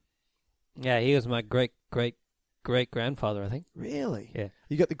Gage? Yeah, he was my great-great-great-grandfather, I think. Really? Yeah.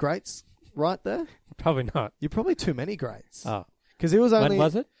 You got the greats right there? Probably not. You're probably too many greats. Oh. Because he was only... When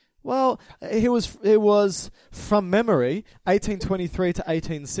was it? Well, it was from memory, 1823 to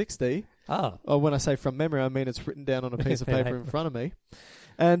 1860. Oh. Or when I say from memory, I mean it's written down on a piece of paper in front of me.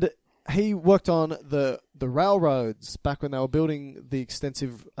 And he worked on the railroads back when they were building the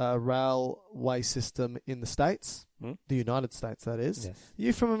extensive railway system in the States. The United States, that is. Yes.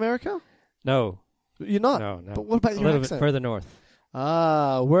 You from America? No. You're not? No. But what about your accent? A little accent? bit further north.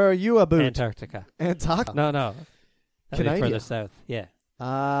 Ah, where are you, Abu? Antarctica. Antarctica? No. That'd be Canada. further south, yeah.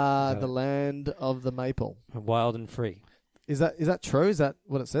 Ah, the land of the maple. Wild and free. Is that true? Is that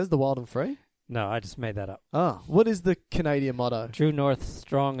what it says, the wild and free? No, I just made that up. Ah, what is the Canadian motto? True north,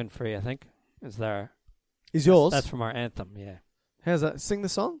 strong and free, I think, is there. Is yours? That's from our anthem, yeah. How's that? Sing the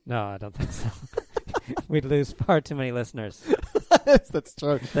song? No, I don't think so. We'd lose far too many listeners. That's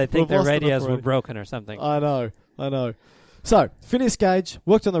true. They think their radios were broken or something. I know. So, Phineas Gage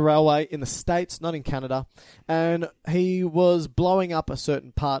worked on the railway in the States, not in Canada, and he was blowing up a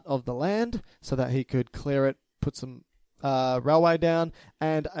certain part of the land so that he could clear it, put some railway down,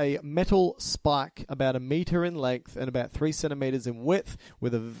 and a metal spike about 1 meter in length and about 3 centimeters in width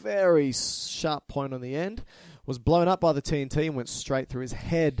with a very sharp point on the end was blown up by the TNT and went straight through his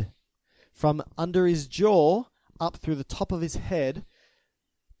head. From under his jaw up through the top of his head,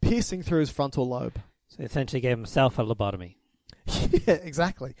 piercing through his frontal lobe. So he essentially gave himself a lobotomy. Yeah,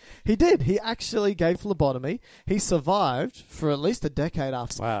 exactly. He did. He actually gave phlebotomy. He survived for at least a decade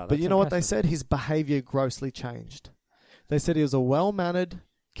after. Wow, but you know what they impressive. said? His behavior grossly changed. They said he was a well-mannered,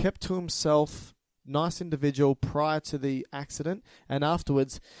 kept to himself, nice individual prior to the accident, and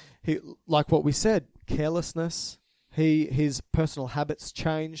afterwards, he, like what we said, carelessness. His personal habits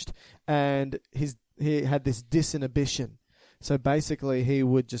changed, and he had this disinhibition. So basically, he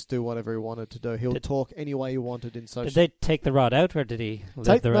would just do whatever he wanted to do. He would talk any way he wanted in social. Did they take the rod out, or did he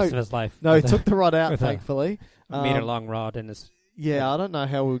live the rest of his life? No, he took the rod out, with thankfully. a meter-long rod in his... Yeah, I don't know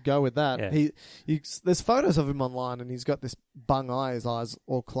how we would go with that. Yeah. There's photos of him online, and he's got this bung eye, his eyes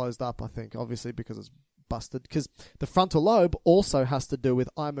all closed up, I think, obviously because it's busted. Because the frontal lobe also has to do with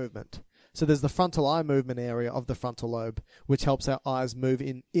eye movement. So there's the frontal eye movement area of the frontal lobe, which helps our eyes move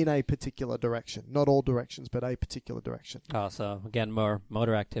in a particular direction. Not all directions, but a particular direction. Oh, so again, more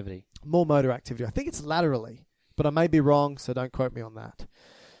motor activity. More motor activity. I think it's laterally, but I may be wrong, so don't quote me on that.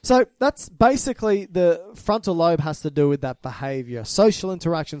 So that's basically the frontal lobe has to do with that behavior, social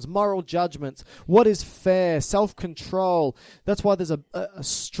interactions, moral judgments, what is fair, self-control. That's why there's a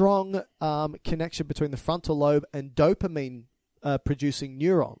strong connection between the frontal lobe and dopamine producing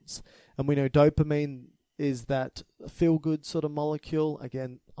neurons. And we know dopamine is that feel-good sort of molecule.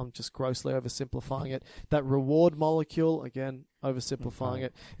 Again, I'm just grossly oversimplifying it. That reward molecule, again, oversimplifying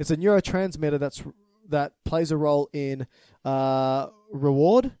it. It's a neurotransmitter that plays a role in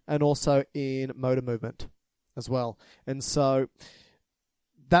reward and also in motor movement as well. And so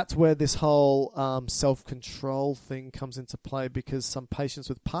that's where this whole self-control thing comes into play, because some patients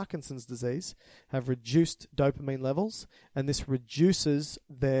with Parkinson's disease have reduced dopamine levels, and this reduces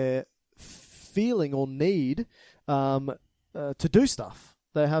their feeling or need to do stuff.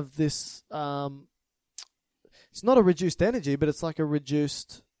 They have this... it's not a reduced energy, but it's like a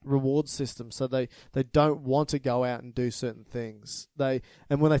reduced reward system. So they don't want to go out and do certain things. And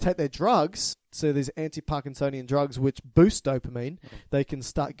when they take their drugs, so these anti-Parkinsonian drugs which boost dopamine, they can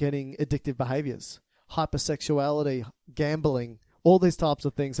start getting addictive behaviors. Hypersexuality, gambling, all these types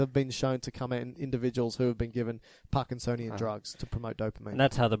of things have been shown to come in individuals who have been given Parkinsonian drugs to promote dopamine. And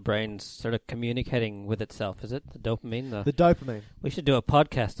that's how the brain's sort of communicating with itself, is it? The dopamine? The dopamine. We should do a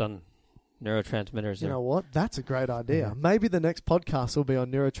podcast on neurotransmitters. You know what? That's a great idea. Yeah. Maybe the next podcast will be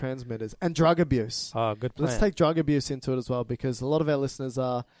on neurotransmitters and drug abuse. Oh, good plan. Let's take drug abuse into it as well, because a lot of our listeners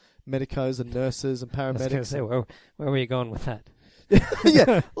are medicos and nurses and paramedics. I was say, where were you going with that?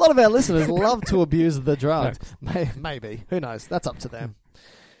 Yeah, a lot of our listeners love to abuse the drugs. Maybe. Who knows? That's up to them.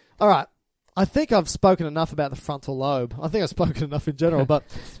 All right. I think I've spoken enough about the frontal lobe. I think I've spoken enough in general, but...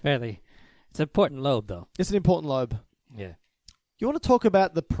 It's an important lobe, though. It's an important lobe. Yeah. You want to talk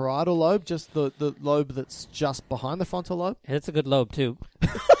about the parietal lobe, just the lobe that's just behind the frontal lobe? It's a good lobe, too.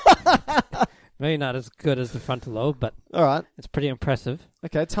 Maybe not as good as the frontal lobe, but all right, it's pretty impressive.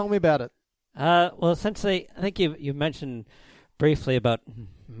 Okay, tell me about it. Well, essentially, I think you mentioned briefly about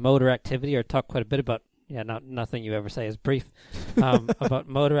motor activity, or talked quite a bit about, nothing you ever say is brief, about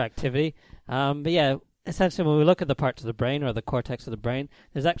motor activity. But yeah, essentially, when we look at the parts of the brain or the cortex of the brain,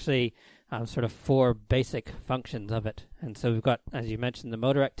 there's actually sort of 4 basic functions of it. And so we've got, as you mentioned, the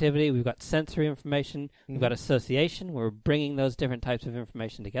motor activity. We've got sensory information. We've got association. We're bringing those different types of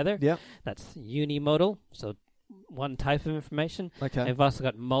information together. Yep. That's unimodal, so one type of information. Okay. And we've also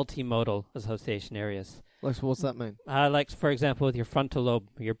got multimodal association areas. Like, so what's that mean? Like, for example, with your frontal lobe,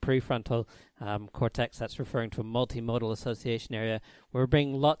 your prefrontal cortex, that's referring to a multimodal association area where we're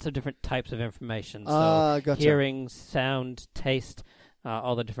bringing lots of different types of information. So gotcha. hearing, sound, taste,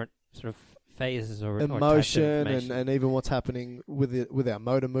 all the different sort of phases or emotion or types of information. and even what's happening with our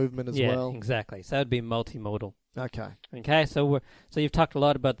motor movement as well. Yeah, exactly. So that would be multimodal. Okay. So you've talked a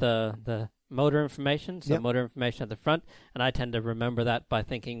lot about the motor information, so Yep. motor information at the front, and I tend to remember that by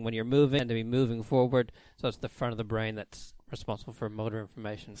thinking when you're moving, tend to be moving forward, so it's the front of the brain that's responsible for motor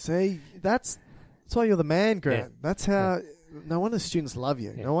information. See, that's why you're the man, Grant. Yeah. That's how. No wonder students love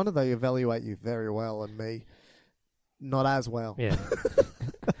you. Yeah. No wonder they evaluate you very well, and me not as well. Yeah.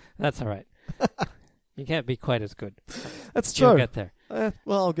 That's all right. You can't be quite as good. That's You'll true. get there.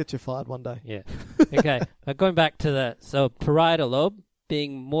 Well, I'll get you fired one day. Yeah. Okay. Going back to parietal lobe,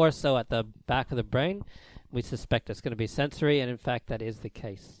 being more so at the back of the brain, we suspect it's going to be sensory, and in fact, that is the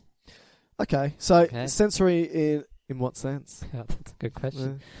case. Okay, so Okay. sensory in what sense? Yeah, that's a good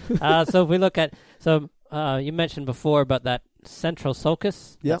question. So if we look at, you mentioned before about that central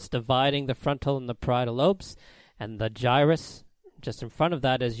sulcus Yep. that's dividing the frontal and the parietal lobes, and the gyrus just in front of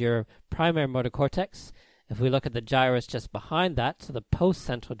that is your primary motor cortex. If we look at the gyrus just behind that, so the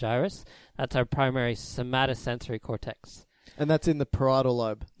post-central gyrus, that's our primary somatosensory cortex. And that's in the parietal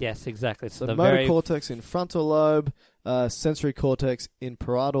lobe. Yes, exactly. So the motor cortex in frontal lobe, sensory cortex in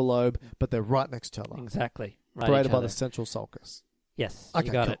parietal lobe, but they're right next to each other. Exactly. Right, Separated each by other. the central sulcus. Yes, Okay,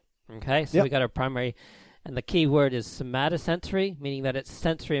 you got cool. it. Okay, so Yep. we got our primary, and the key word is somatosensory, meaning that it's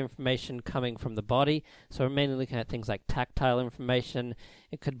sensory information coming from the body. So we're mainly looking at things like tactile information.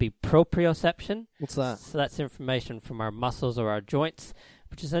 It could be proprioception. What's that? So that's information from our muscles or our joints,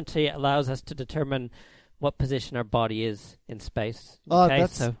 which essentially allows us to determine what position our body is in space. Oh, Okay,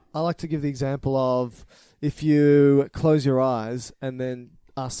 that's. so I like to give the example of if you close your eyes and then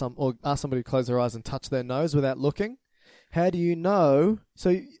ask somebody to close their eyes and touch their nose without looking. How do you know?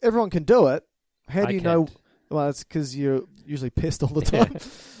 So everyone can do it. How do I you know? can't. Well, it's because you're usually pissed all the time.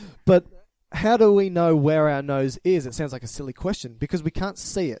 But how do we know where our nose is? It sounds like a silly question because we can't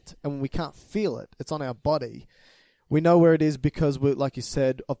see it and we can't feel it. It's on our body. We know where it is because, like you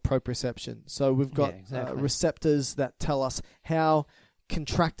said, of proprioception. So we've got exactly. receptors that tell us how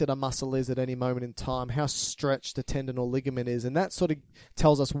contracted a muscle is at any moment in time, how stretched a tendon or ligament is, and that sort of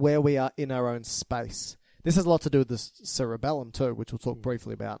tells us where we are in our own space. This has a lot to do with the cerebellum too, which we'll talk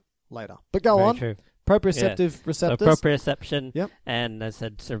briefly about later. But go Very on. true. Proprioceptive receptors. So proprioception, Yep. and as I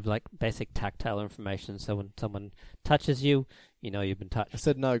said, sort of like basic tactile information. So when someone touches you, you know you've been touched. I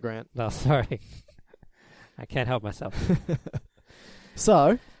said no, Grant. No, sorry. I can't help myself.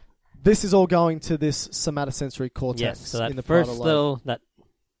 So, this is all going to this somatosensory cortex Yes, so that in the first parietal lobe. little, that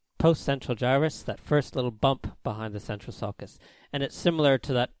post-central gyrus, that first little bump behind the central sulcus. And it's similar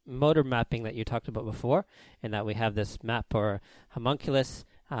to that motor mapping that you talked about before, in that we have this map or homunculus,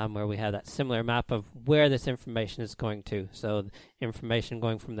 where we have that similar map of where this information is going to. So information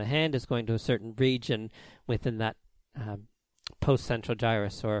going from the hand is going to a certain region within that post-central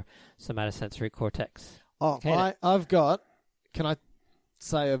gyrus or somatosensory cortex. Oh, Okay. I've got... Can I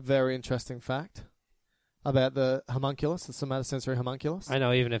say a very interesting fact about the homunculus, the somatosensory homunculus? I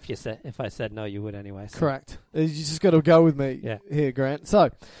know, even if I said no, you would anyway. So. Correct. You just got to go with me here, Grant.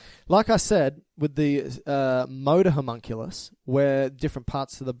 So, like I said, with the motor homunculus, where different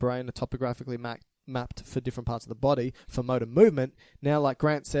parts of the brain are topographically mapped for different parts of the body for motor movement, now, like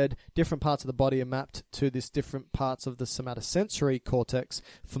Grant said, different parts of the body are mapped to this different parts of the somatosensory cortex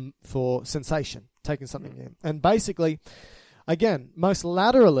for sensation, taking something in. And basically, again, most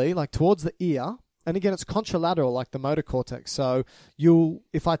laterally, like towards the ear, and again, it's contralateral like the motor cortex. So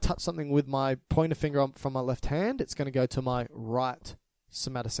if I touch something with my pointer finger from my left hand, it's going to go to my right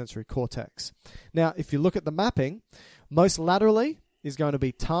somatosensory cortex. Now, if you look at the mapping, most laterally is going to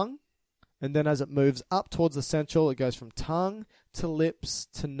be tongue, and then as it moves up towards the central, it goes from tongue to lips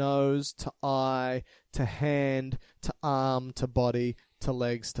to nose to eye to hand to arm to body to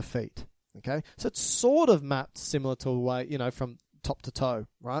legs to feet. Okay, so it's sort of mapped similar to the way, from top to toe,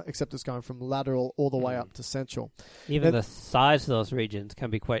 right? Except it's going from lateral all the way up to central. Even the size of those regions can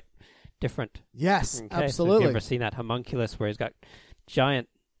be quite different. Yes, Okay, so absolutely. have you ever seen that homunculus where he's got giant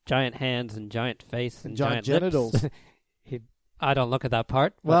hands and giant face and giant lips? genitals? I don't look at that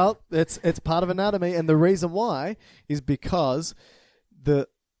part. Well, it's part of anatomy, and the reason why is because the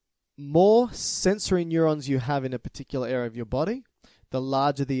more sensory neurons you have in a particular area of your body, the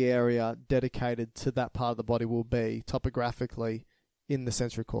larger the area dedicated to that part of the body will be topographically in the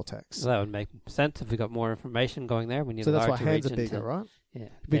sensory cortex. So that would make sense. If we got more information going there, we need So a that's why larger hands are region bigger, right? Yeah.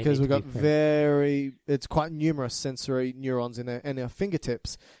 Because we've got it's quite numerous sensory neurons in our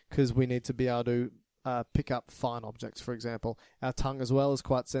fingertips, because we need to be able to pick up fine objects, for example. Our tongue as well is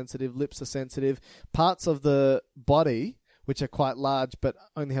quite sensitive. Lips are sensitive. Parts of the body which are quite large but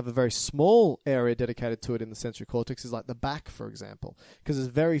only have a very small area dedicated to it in the sensory cortex is like the back, for example, because there's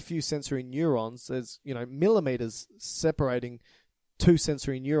very few sensory neurons. There's millimeters separating two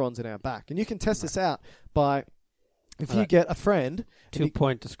sensory neurons in our back. And you can test this out by, if you get a friend...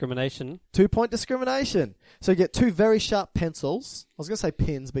 2-point discrimination. 2-point discrimination. So you get two very sharp pencils. I was going to say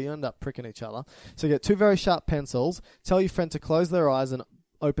pins, but you end up pricking each other. So you get two very sharp pencils. Tell your friend to close their eyes and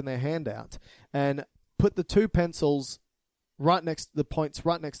open their hand out. And put the two pencils the points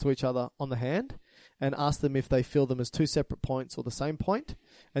right next to each other on the hand. And ask them if they feel them as two separate points or the same point.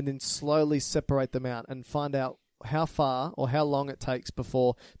 And then slowly separate them out and find out how far or how long it takes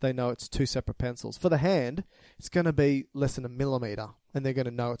before they know it's two separate pencils. For the hand, it's going to be less than a millimeter, and they're going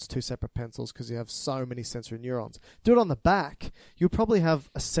to know it's two separate pencils because you have so many sensory neurons. Do it on the back, you'll probably have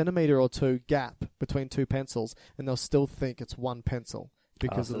a centimeter or two gap between two pencils, and they'll still think it's one pencil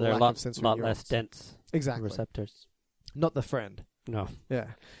because of the lack of sensory neurons. A lot less dense receptors. Not the friend. No. Yeah.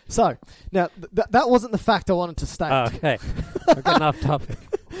 So, now, that wasn't the fact I wanted to state. Oh, okay. We're getting off topic.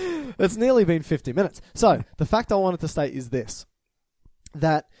 It's nearly been 50 minutes. So, the fact I wanted to state is this.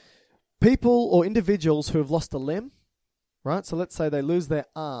 That people or individuals who have lost a limb, right? So, let's say they lose their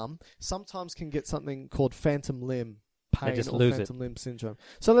arm, sometimes can get something called phantom limb pain or phantom limb syndrome.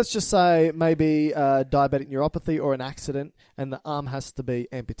 So, let's just say maybe diabetic neuropathy or an accident and the arm has to be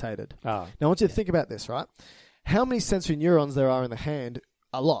amputated. Now, I want you to think about this, right? How many sensory neurons there are in the hand?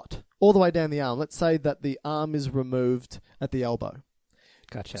 A lot. All the way down the arm. Let's say that the arm is removed at the elbow.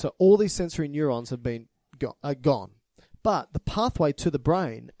 Gotcha. So all these sensory neurons have been gone. But the pathway to the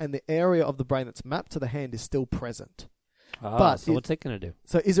brain and the area of the brain that's mapped to the hand is still present. So what's it going to do?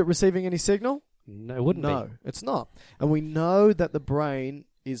 So is it receiving any signal? No, it wouldn't be. No, it's not. And we know that the brain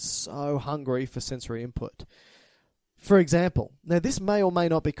is so hungry for sensory input. For example, now this may or may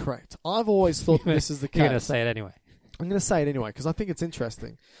not be correct. I've always thought this is the case. You're going to say it anyway. I'm going to say it anyway because I think it's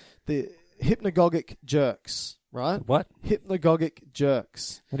interesting. The hypnagogic jerks, right? What? Hypnagogic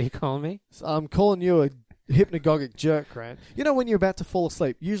jerks. What are you calling me? So I'm calling you a hypnagogic jerk, Grant. You know when you're about to fall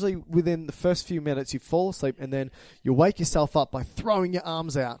asleep, usually within the first few minutes you fall asleep and then you wake yourself up by throwing your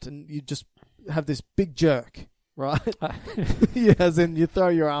arms out and you just have this big jerk. Right? Yeah, as in you throw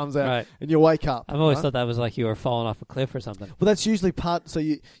your arms out and you wake up. I've always thought that was like you were falling off a cliff or something. Well, that's usually part, so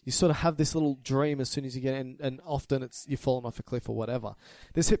you sort of have this little dream as soon as you get in, and often it's you're falling off a cliff or whatever.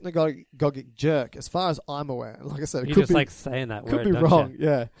 This hypnagogic jerk, as far as I'm aware, like I said, you just like saying that word, could be wrong,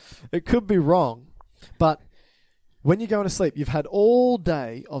 yeah. It could be wrong, but when you're going to sleep, you've had all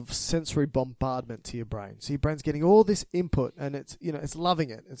day of sensory bombardment to your brain. So your brain's getting all this input and it's loving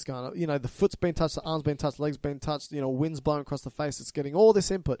it. It's going, the foot's been touched, the arm's been touched, the leg's been touched, wind's blowing across the face. It's getting all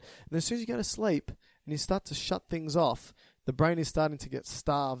this input. And as soon as you go to sleep and you start to shut things off, the brain is starting to get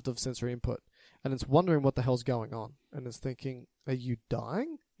starved of sensory input. And it's wondering what the hell's going on. And it's thinking, are you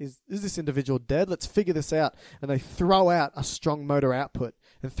dying? Is this individual dead? Let's figure this out. And they throw out a strong motor output.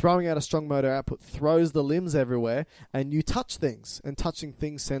 And throwing out a strong motor output throws the limbs everywhere. And you touch things. And touching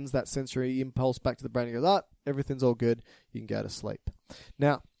things sends that sensory impulse back to the brain. And goes, everything's all good. You can go to sleep.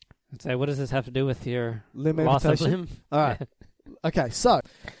 Now, so what does this have to do with your limb loss amputation? of limb? All right. Okay, so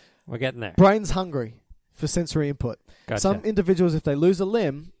we're getting there. Brain's hungry for sensory input. Gotcha. Some individuals, if they lose a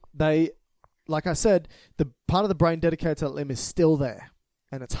limb, like I said, the part of the brain dedicated to that limb is still there.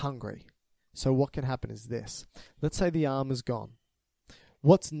 And it's hungry. So what can happen is this. Let's say the arm is gone.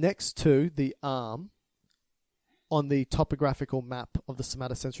 What's next to the arm on the topographical map of the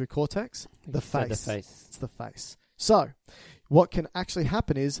somatosensory cortex? The face. It's the face. So what can actually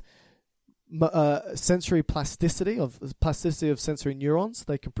happen is sensory plasticity of sensory neurons.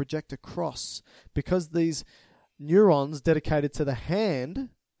 They can project across because these neurons dedicated to the hand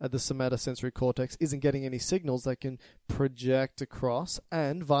the somatosensory cortex isn't getting any signals. They can project across,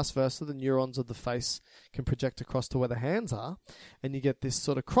 and vice versa, the neurons of the face can project across to where the hands are, and you get this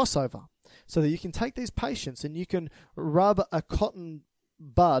sort of crossover. So that you can take these patients and you can rub a cotton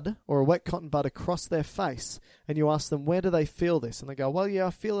bud or a wet cotton bud across their face, and you ask them, where do they feel this? And they go, well, yeah,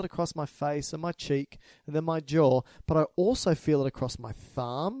 I feel it across my face and my cheek and then my jaw, but I also feel it across my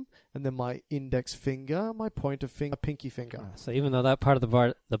thumb and then my index finger, my pointer finger, my pinky finger. So even though that part of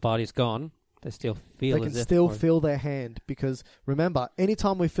the body's gone, They still feel They can still feel their hand, because remember,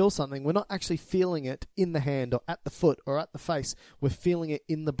 anytime we feel something, we're not actually feeling it in the hand or at the foot or at the face. We're feeling it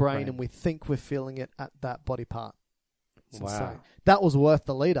in the brain, and we think we're feeling it at that body part. It's insane. That was worth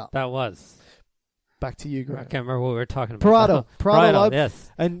the lead up. That was. Back to you, Greg. I can't remember what we were talking about. Parietal lobe.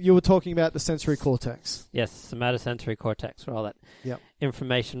 Yes. And you were talking about the sensory cortex. Yes, somatosensory cortex, where all that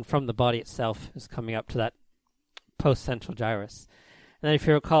information from the body itself is coming up to that post-central gyrus. And then if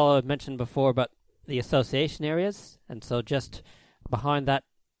you recall, I mentioned before about the association areas, and so just behind that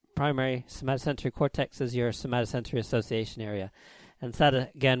primary somatosensory cortex is your somatosensory association area. And so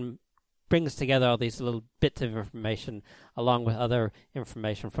that, again, brings together all these little bits of information along with other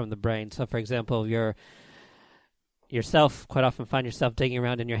information from the brain. So, for example, yourself quite often find yourself digging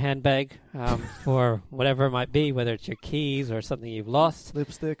around in your handbag for whatever it might be, whether it's your keys or something you've lost.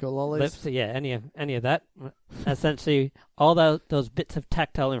 Lipstick or lollies. Any of that. Essentially, all those bits of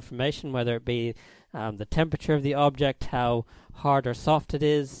tactile information, whether it be the temperature of the object, how hard or soft it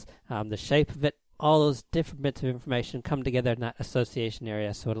is, the shape of it, all those different bits of information come together in that association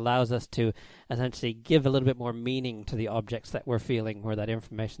area. So it allows us to essentially give a little bit more meaning to the objects that we're feeling, or that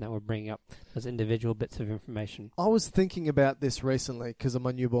information that we're bringing up, those individual bits of information. I was thinking about this recently because of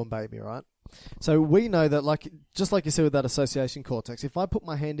my newborn baby, right? So we know that, just like you said with that association cortex, if I put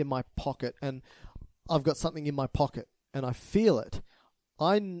my hand in my pocket and I've got something in my pocket and I feel it,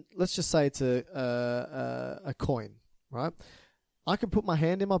 let's just say it's a coin, right? I can put my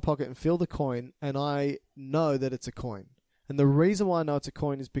hand in my pocket and feel the coin, and I know that it's a coin. And the reason why I know it's a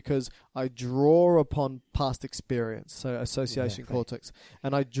coin is because I draw upon past experience, so association cortex.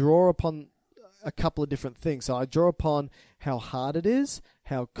 And I draw upon a couple of different things. So I draw upon how hard it is,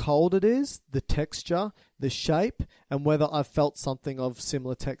 how cold it is, the texture, the shape, and whether I've felt something of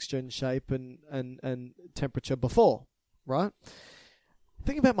similar texture and shape and temperature before, right?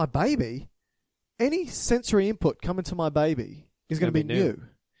 Think about my baby. Any sensory input coming to my baby is going to be new.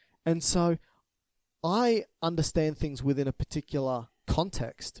 And so I understand things within a particular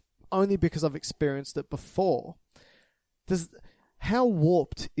context only because I've experienced it before. How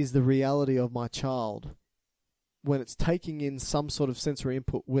warped is the reality of my child when it's taking in some sort of sensory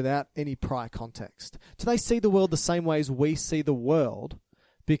input without any prior context? Do they see the world the same way as we see the world,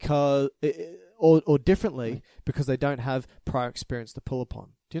 because or differently, because they don't have prior experience to pull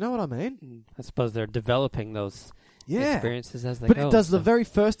upon? Do you know what I mean? I suppose they're developing those experiences as they go. But does the very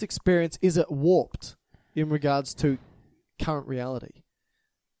first experience, is it warped in regards to current reality?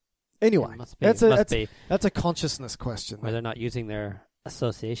 Anyway, that's a consciousness question. Where they're not using their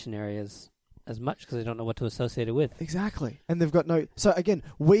association areas as much because they don't know what to associate it with. Exactly. And they've got no... So again,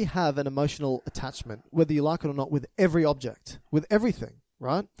 we have an emotional attachment, whether you like it or not, with every object, with everything,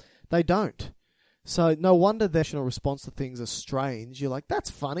 right? They don't. So no wonder their emotional response to things are strange. You're like, that's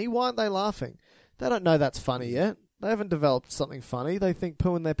funny. Why aren't they laughing? They don't know that's funny yet. They haven't developed something funny. They think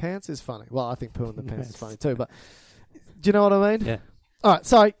pooing their pants is funny. Well, I think pooing their pants is funny too, but do you know what I mean? Yeah. All right,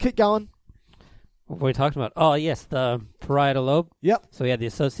 sorry, keep going. What were we talking about? Oh, yes, the parietal lobe. Yep. So we had the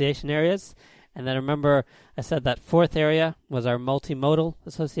association areas. And then remember, I said that fourth area was our multimodal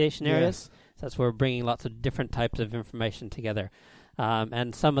association areas. Yes. So that's where we're bringing lots of different types of information together.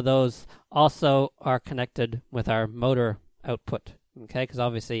 And some of those also are connected with our motor output. Okay, because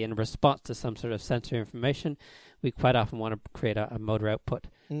obviously in response to some sort of sensory information, we quite often want to create a motor output,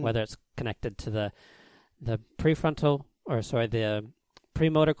 whether it's connected to the premotor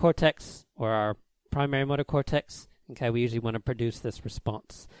cortex or our primary motor cortex. Okay, we usually want to produce this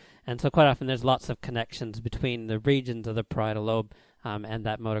response. And so quite often there's lots of connections between the regions of the parietal lobe and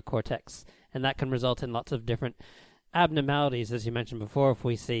that motor cortex. And that can result in lots of different abnormalities, as you mentioned before. If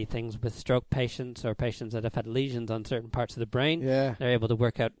we see things with stroke patients or patients that have had lesions on certain parts of the brain, they're able to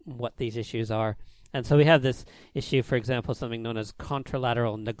work out what these issues are. And so we have this issue, for example, something known as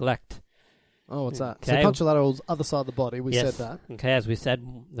contralateral neglect. Oh, what's that? Okay. So contralateral's other side of the body. We said that. Okay, as we said,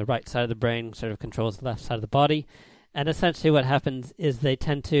 the right side of the brain sort of controls the left side of the body. And essentially what happens is they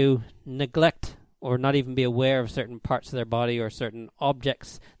tend to neglect or not even be aware of certain parts of their body or certain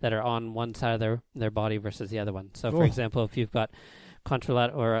objects that are on one side of their body versus the other one. So, for example, if you've got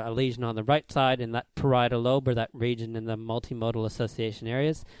contralateral or a lesion on the right side in that parietal lobe or that region in the multimodal association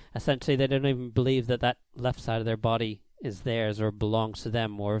areas, essentially they don't even believe that that left side of their body is theirs or belongs to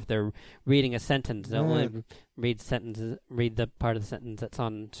them. Or if they're reading a sentence, they'll only read the part of the sentence that's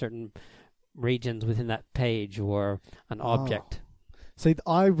on certain regions within that page or an object. See,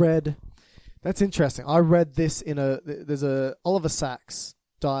 that's interesting. I read this there's Oliver Sacks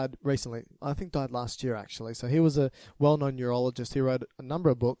died recently. I think died last year, actually. So he was a well-known neurologist. He wrote a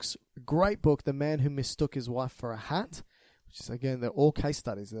number of books. A great book, The Man Who Mistook His Wife for a Hat, which is, again, they're all case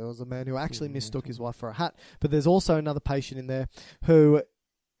studies. There was a man who actually mistook his wife for a hat. But there's also another patient in there who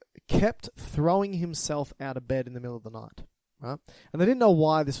kept throwing himself out of bed in the middle of the night. Right? And they didn't know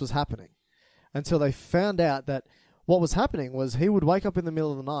why this was happening until they found out that what was happening was he would wake up in the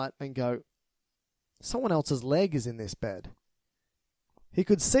middle of the night and go, someone else's leg is in this bed. He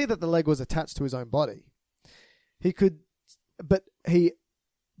could see that the leg was attached to his own body. Because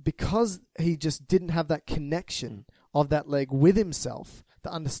he just didn't have that connection of that leg with himself,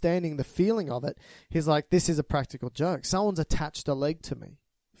 the understanding, the feeling of it, he's like, this is a practical joke. Someone's attached a leg to me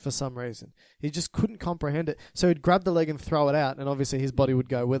for some reason. He just couldn't comprehend it. So he'd grab the leg and throw it out, and obviously his body would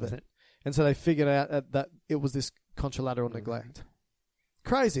go with it. And so they figured out that it was this contralateral neglect.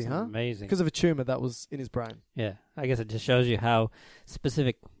 Crazy, huh? Amazing. Because of a tumor that was in his brain. Yeah, I guess it just shows you how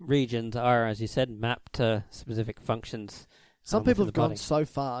specific regions are, as you said, mapped to specific functions. Some people have gone so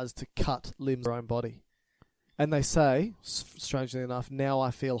far as to cut limbs of their own body. And they say, strangely enough, now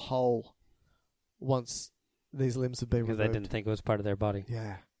I feel whole once these limbs have been removed. Because they didn't think it was part of their body.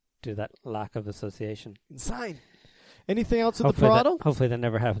 Yeah. Due to that lack of association. Insane. Anything else with the parietal? Hopefully that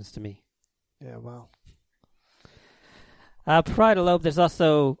never happens to me. Yeah, well. Parietal lobe, there's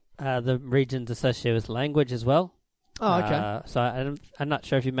also the regions associated with language as well. Oh, okay. So I'm not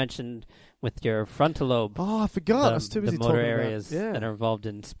sure if you mentioned with your frontal lobe. Oh, I forgot. I was too busy the motor talking areas that are involved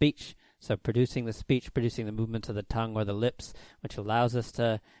in speech. So producing the speech, producing the movement of the tongue or the lips, which allows us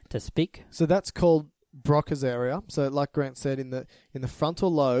to speak. So that's called Broca's area. So like Grant said, in the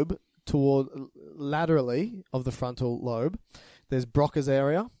frontal lobe, toward laterally of the frontal lobe, there's Broca's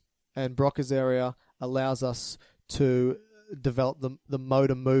area, and Broca's area allows us to develop the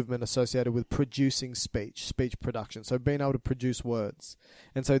motor movement associated with producing speech production, so being able to produce words.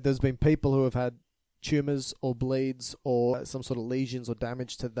 And so there's been people who have had tumours or bleeds or some sort of lesions or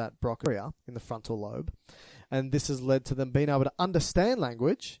damage to that Broca area in the frontal lobe, and this has led to them being able to understand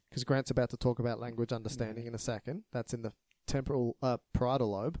language, because Grant's about to talk about language understanding in a second. That's in the temporal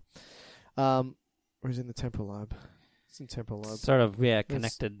parietal lobe. Or is it in the temporal lobe? It's in temporal lobe. Sort of,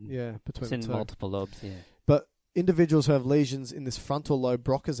 connected. Between it's in multiple lobes, But individuals who have lesions in this frontal lobe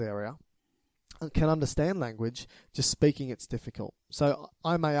Broca's area can understand language, just speaking it's difficult. So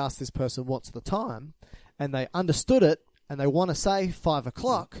I may ask this person, what's the time? And they understood it, and they want to say 5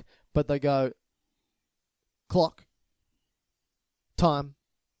 o'clock, but they go, clock, time,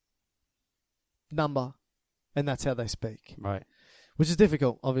 number, and that's how they speak. Right. Which is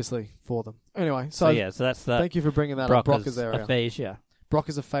difficult, obviously, for them. Anyway, so that's the... Thank you for bringing that up, Broca's area. Aphasia.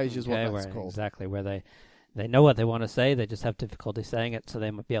 Broca's aphasia is what that's called. Exactly, where they know what they want to say, they just have difficulty saying it, so they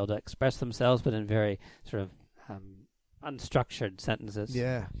might be able to express themselves, but in very sort of unstructured sentences.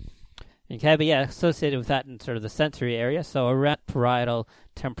 Yeah. Okay, but associated with that in sort of the sensory area, so around parietal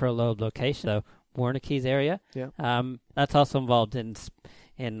temporal lobe location, so Wernicke's area. Yeah. That's also involved in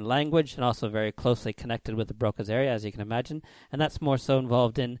language and also very closely connected with the Broca's area, as you can imagine, and that's more so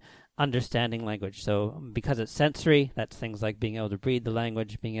involved in understanding language. So because it's sensory, that's things like being able to read the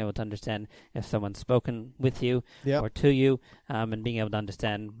language, being able to understand if someone's spoken with you or to you, and being able to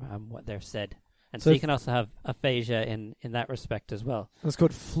understand what they've said. And so you can also have aphasia in that respect as well. It's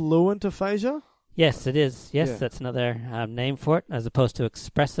called fluent aphasia? Yes, it is. Yes, that's another name for it, as opposed to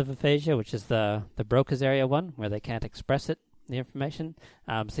expressive aphasia, which is the Broca's area one, where they can't express it, the information.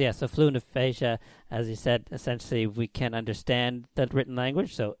 So fluent aphasia, as you said, essentially we can understand that written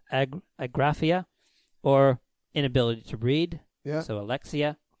language, so agraphia, or inability to read, so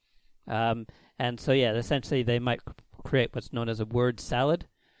alexia. Essentially they might create what's known as a word salad.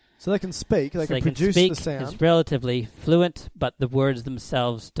 So they can speak, they can produce the sound. It's relatively fluent, but the words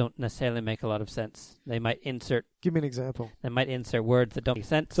themselves don't necessarily make a lot of sense. They might insert... Give me an example. They might insert words that don't make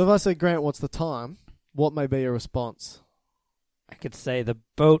sense. So if I say, Grant, what's the time? What may be your response? I could say the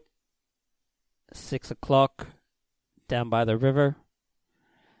boat, 6 o'clock, down by the river,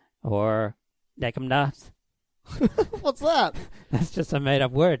 or Nekamnath. What's that? That's just a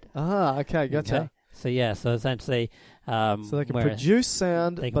made-up word. Ah, okay, gotcha. Okay. So essentially... so they can produce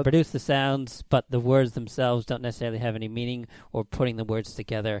sound. They can produce the sounds, but the words themselves don't necessarily have any meaning, or putting the words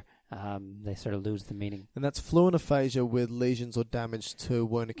together, they sort of lose the meaning. And that's fluent aphasia with lesions or damage to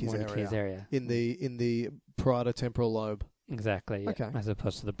Wernicke's area. In the parietal temporal lobe. Exactly, Okay. As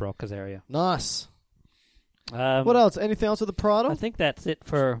opposed to the Broca's area. Nice. What else? Anything else with the parietal? I think that's it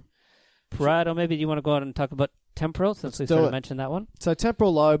for parietal. Maybe you want to go on and talk about temporal, since we sort of mentioned that one. So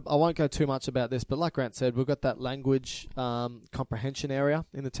temporal lobe, I won't go too much about this, but like Grant said, we've got that language comprehension area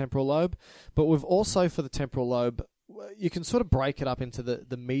in the temporal lobe. But we've also, for the temporal lobe, you can sort of break it up into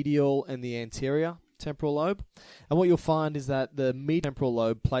the medial and the anterior temporal lobe. And what you'll find is that the medial temporal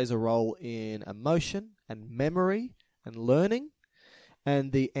lobe plays a role in emotion and memory and learning.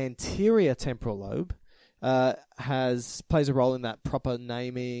 And the anterior temporal lobe plays a role in that proper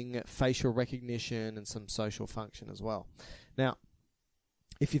naming, facial recognition, and some social function as well. Now,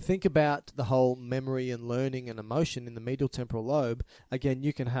 if you think about the whole memory and learning and emotion in the medial temporal lobe, again,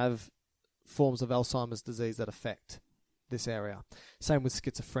 you can have forms of Alzheimer's disease that affect this area. Same with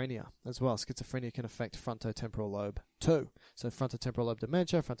schizophrenia as well. Schizophrenia can affect frontotemporal lobe too. So frontotemporal lobe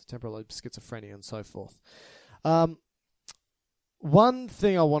dementia, frontotemporal lobe schizophrenia, and so forth. One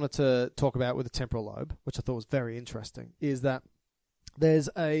thing I wanted to talk about with the temporal lobe, which I thought was very interesting, is that there's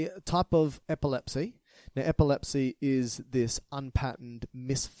a type of epilepsy. Now, epilepsy is this unpatterned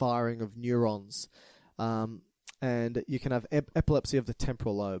misfiring of neurons, and you can have epilepsy of the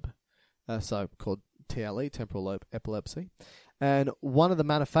temporal lobe, so called TLE, temporal lobe epilepsy. And one of the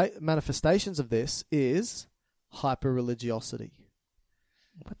manifestations of this is hyperreligiosity.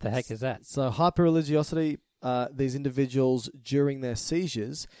 What the heck is that? So hyperreligiosity, these individuals during their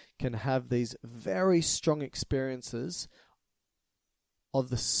seizures can have these very strong experiences of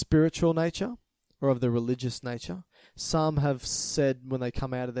the spiritual nature or of the religious nature. Some have said when they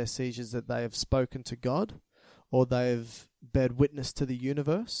come out of their seizures that they have spoken to God, or they've bared witness to the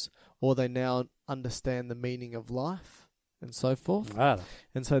universe, or they now understand the meaning of life, and so forth. Wow.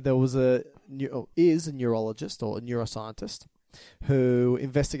 And so there was a neurologist or a neuroscientist who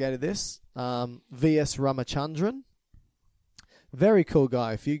investigated this, V.S. Ramachandran. Very cool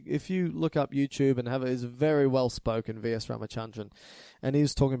guy. If you look up YouTube and he's a very well spoken, V.S. Ramachandran, and he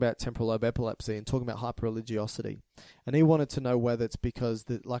was talking about temporal lobe epilepsy and talking about hyperreligiosity, and he wanted to know whether it's because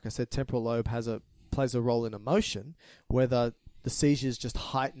like I said, temporal lobe plays a role in emotion, whether the seizure is just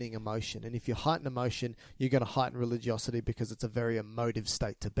heightening emotion, and if you heighten emotion, you're going to heighten religiosity because it's a very emotive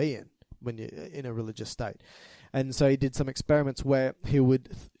state to be in when you're in a religious state. And so he did some experiments where he would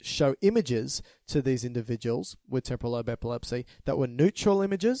show images to these individuals with temporal lobe epilepsy that were neutral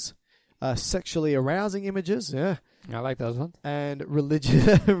images, sexually arousing images, yeah, I like those ones, and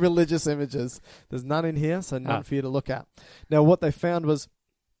religious images. There's none in here, so none for you to look at. Now, what they found was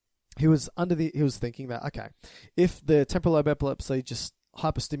he was thinking that, okay, if the temporal lobe epilepsy just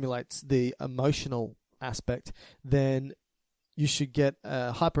hyperstimulates the emotional aspect, then you should get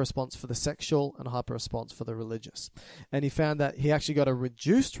a hyper response for the sexual and a hyper response for the religious. And he found that he actually got a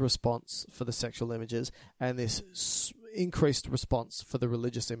reduced response for the sexual images and this increased response for the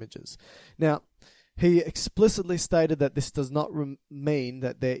religious images. Now, he explicitly stated that this does not mean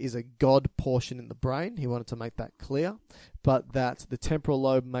that there is a God portion in the brain. He wanted to make that clear, but that the temporal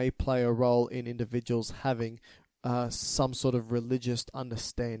lobe may play a role in individuals having some sort of religious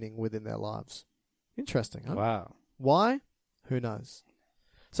understanding within their lives. Interesting, huh? Wow. Why? Who knows?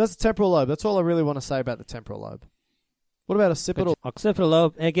 So that's the temporal lobe. That's all I really want to say about the temporal lobe. What about occipital? Occipital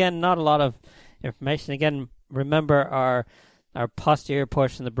lobe, again, not a lot of information. Again, remember our posterior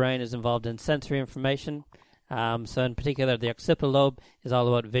portion of the brain is involved in sensory information. So in particular, the occipital lobe is all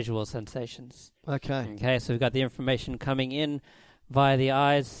about visual sensations. Okay, so we've got the information coming in via the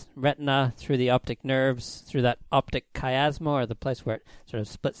eyes, retina, through the optic nerves, through that optic chiasma, or the place where it sort of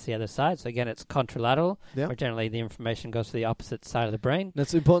splits the other side. So again, it's contralateral, where generally the information goes to the opposite side of the brain. And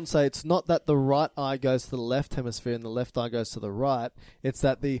it's important to say it's not that the right eye goes to the left hemisphere and the left eye goes to the right. It's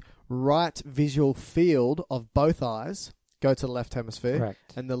that the right visual field of both eyes go to the left hemisphere,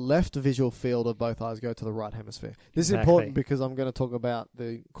 correct, and the left visual field of both eyes go to the right hemisphere. This is important because I'm going to talk about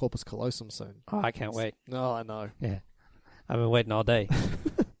the corpus callosum soon. Oh, I can't wait. No, I know. Yeah. I've been waiting all day.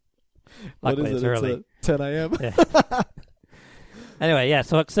 What Luckily, is it? it's early. It's 10 a.m. Yeah. Anyway, yeah,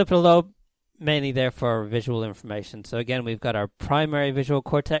 so occipital lobe, mainly there for visual information. So again, we've got our primary visual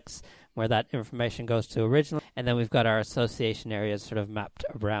cortex, where that information goes to originally, and then we've got our association areas sort of mapped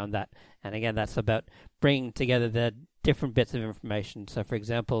around that. And again, that's about bringing together the different bits of information. So, for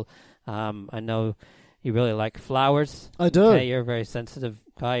example, I know you really like flowers. I do. Okay, you're a very sensitive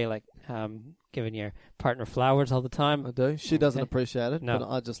guy. You like giving your partner flowers all the time. I do. She doesn't appreciate it, no, but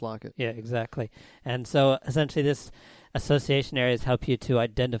I just like it. Yeah, exactly. And so essentially this association areas help you to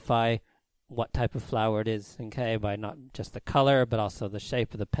identify what type of flower it is, okay, by not just the color, but also the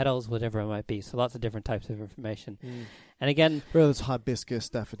shape of the petals, whatever it might be. So lots of different types of information. And again... Well, there's hibiscus,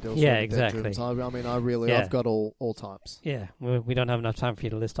 daffodils, yeah, exactly. I mean, I've got all types. Yeah, we don't have enough time for you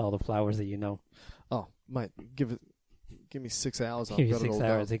to list all the flowers that you know. Oh, mate, give me 6 hours. I've Give you got 6 it all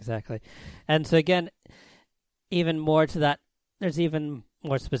hours, done. exactly. And so again, even more to that, there's even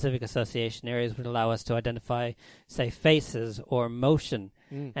more specific association areas would allow us to identify, say, faces or motion.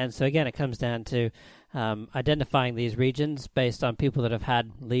 And so again, it comes down to identifying these regions based on people that have had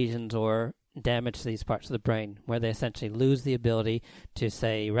lesions or damage to these parts of the brain, where they essentially lose the ability to,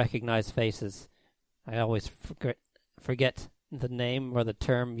 say, recognize faces. I always forget the name or the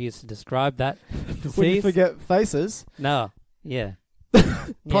term used to describe that disease. When you forget faces. No. Yeah.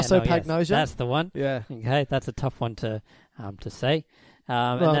 Prosopagnosia. That's the one. Yeah. Okay, that's a tough one to say.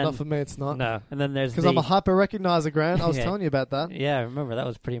 No, and then, not for me. It's not. No, and then there's because I'm a hyper recognizer, Grant. I was telling you about that. Yeah, I remember that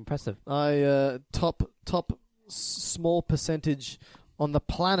was pretty impressive. I top small percentage on the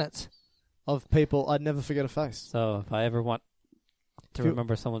planet of people. I'd never forget a face. So if I ever want to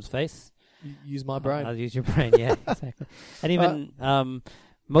remember someone's face, use my brain. I'll use your brain. Yeah, exactly. And even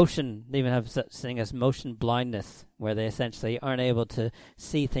motion. They even have such thing as motion blindness, where they essentially aren't able to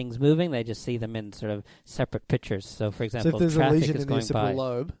see things moving. They just see them in sort of separate pictures. So, for example, if there's traffic a lesion is in the going occipital by.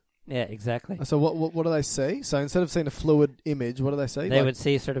 lobe. Yeah, exactly. So what do they see? So instead of seeing a fluid image, what do they see? They would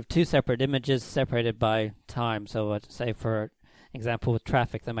see sort of two separate images separated by time. So say, for example, with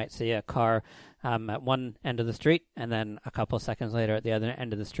traffic, they might see a car at one end of the street and then a couple of seconds later at the other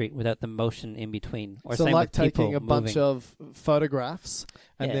end of the street without the motion in between. Or so same like with people taking a bunch of photographs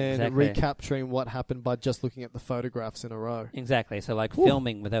and then exactly. recapturing what happened by just looking at the photographs in a row. Exactly. So like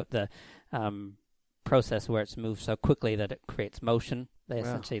filming without the process where it's moved so quickly that it creates motion. They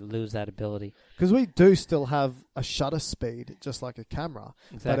essentially lose that ability. Because we do still have a shutter speed, just like a camera.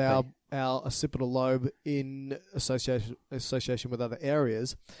 Exactly. But our occipital lobe, in association with other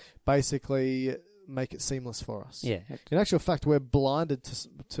areas, basically make it seamless for us. Yeah. In actual fact, we're blinded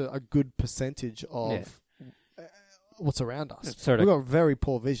to a good percentage of what's around us. We've got very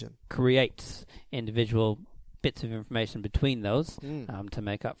poor vision. Creates individual bits of information between those to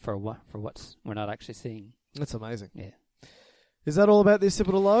make up for what's we're not actually seeing. That's amazing. Yeah. Is that all about the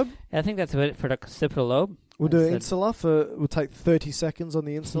occipital lobe? I think that's about it for the occipital lobe. We'll do insula we'll take 30 seconds on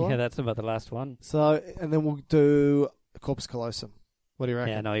the insula. Yeah, that's about the last one. So, and then we'll do corpus callosum. What do you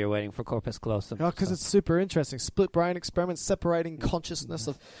reckon? Yeah, I know you're waiting for corpus callosum. Oh, because it's super interesting. Split brain experiment, separating consciousness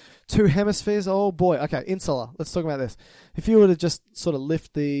of two hemispheres. Oh boy. Okay, insula. Let's talk about this. If you were to just sort of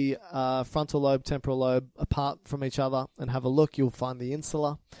lift the frontal lobe, temporal lobe apart from each other and have a look, you'll find the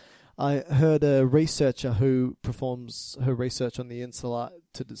insula. I heard a researcher who performs her research on the insula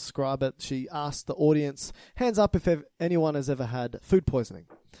to describe it. She asked the audience, hands up if anyone has ever had food poisoning.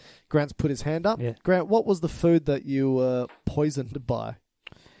 Grant's put his hand up. Yeah. Grant, what was the food that you were poisoned by?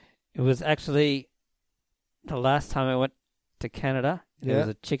 It was actually the last time I went to Canada. It was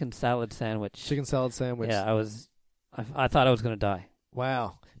a chicken salad sandwich. Chicken salad sandwich. Yeah, I thought I was going to die.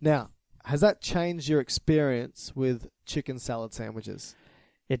 Wow. Now, has that changed your experience with chicken salad sandwiches?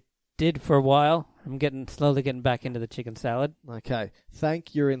 Did for a while. I'm slowly getting back into the chicken salad. Okay.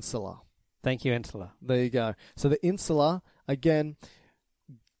 Thank your insula. Thank you, insula. There you go. So the insula, again,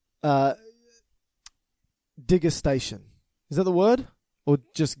 digustation. Is that the word? Or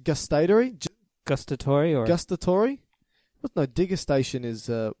just gustatory? Gustatory or? Gustatory? No, digustation is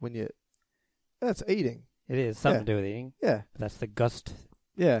when you... That's eating. It is something to do with eating. Yeah. That's the gust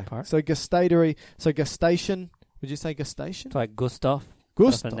part. So gustatory. So gustation. Would you say gustation? It's like Gustav.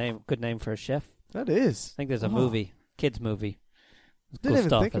 Gustav. Good name for a chef. That is. I think there's a movie, kids movie. Didn't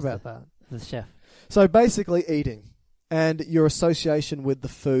Gustav even think about that. The chef. So basically eating and your association with the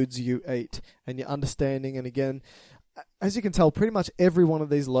foods you eat and your understanding. And again, as you can tell, pretty much every one of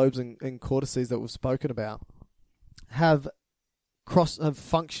these lobes and cortices that we've spoken about have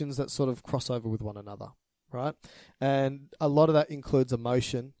functions that sort of cross over with one another, right? And a lot of that includes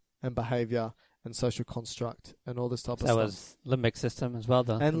emotion and behavior and social construct and all this type of stuff. That was limbic system as well,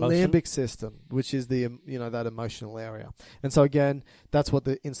 and limbic system, which is the that emotional area. And so again, that's what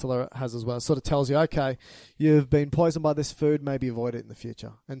the insula has as well. It sort of tells you, okay, you've been poisoned by this food, maybe avoid it in the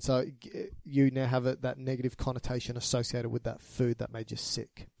future. And so you now have that negative connotation associated with that food that made you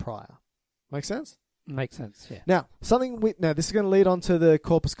sick prior. Make sense? Makes sense. Yeah. Now, this is going to lead on to the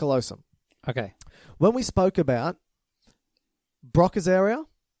corpus callosum. Okay. When we spoke about Broca's area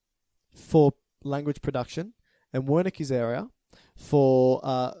for language production and Wernicke's area for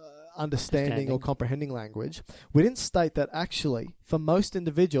understanding or comprehending language, we didn't state that actually for most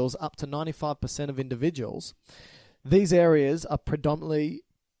individuals, up to 95% of individuals, these areas are predominantly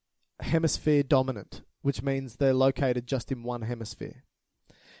hemisphere dominant, which means they're located just in one hemisphere.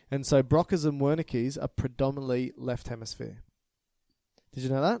 And so Broca's and Wernicke's are predominantly left hemisphere. Did you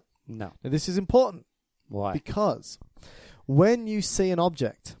know that? No. Now this is important. Why? Because when you see an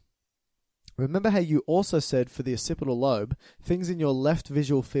object, remember how you also said for the occipital lobe, things in your left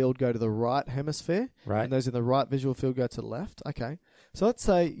visual field go to the right hemisphere, right? And those in the right visual field go to the left. Okay. So let's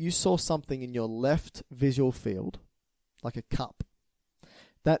say you saw something in your left visual field, like a cup.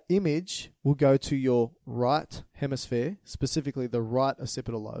 that image will go to your right hemisphere, specifically the right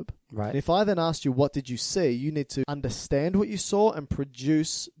occipital lobe. Right. And if I then asked you, what did you see? You need to understand what you saw and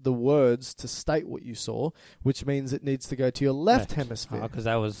produce the words to state what you saw, which means it needs to go to your left hemisphere. Because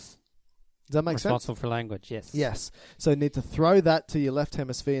that was Does that make sense? responsible for language, yes. Yes. So you need to throw that to your left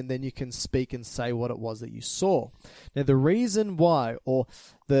hemisphere, and then you can speak and say what it was that you saw. Now, the reason why, or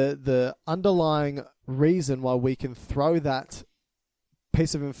the underlying reason why we can throw that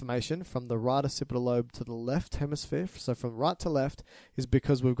piece of information from the right occipital lobe to the left hemisphere, so from right to left, is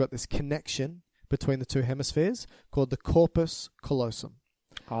because we've got this connection between the two hemispheres called the corpus callosum.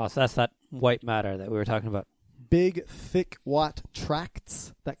 Oh, so that's that white matter that we were talking about. Big, thick, white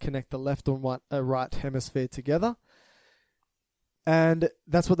tracts that connect the left and right hemisphere together. And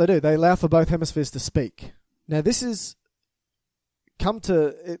that's what they do. They allow for both hemispheres to speak. Now, this is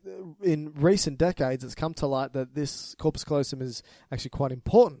in recent decades, it's come to light that this corpus callosum is actually quite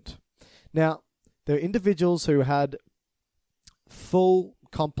important. Now, there are individuals who had full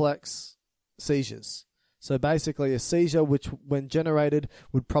complex seizures. So basically a seizure which, when generated,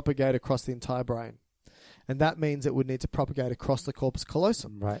 would propagate across the entire brain. And that means it would need to propagate across the corpus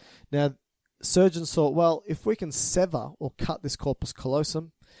callosum. Right. Now, surgeons thought, well, if we can sever or cut this corpus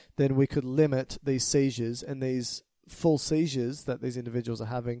callosum, then we could limit these seizures, and these full seizures that these individuals are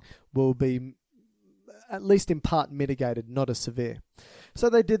having will be at least in part mitigated, not as severe. So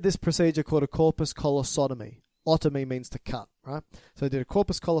they did this procedure called a corpus callosotomy. Otomy means to cut, right? So they did a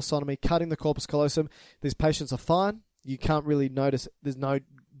corpus callosotomy, cutting the corpus callosum. These patients are fine. You can't really notice, there's no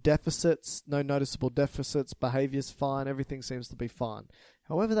deficits, no noticeable deficits, behavior's fine, everything seems to be fine.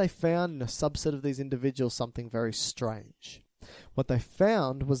 However, they found in a subset of these individuals something very strange. What they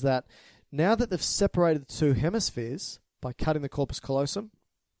found was that now that they've separated the two hemispheres by cutting the corpus callosum,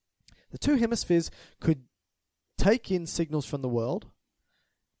 the two hemispheres could take in signals from the world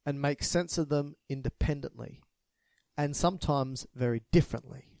and make sense of them independently, and sometimes very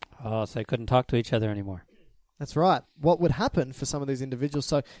differently. Oh, so they couldn't talk to each other anymore. That's right. What would happen for some of these individuals?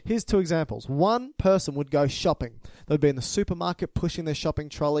 So here's two examples. One person would go shopping. They'd be in the supermarket pushing their shopping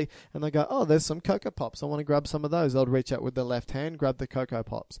trolley, and they go, oh, there's some Cocoa Pops. I want to grab some of those. They'll reach out with their left hand, grab the Cocoa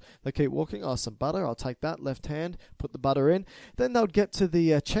Pops. They keep walking. Oh, some butter. I'll take that. Left hand, put the butter in. Then they'll get to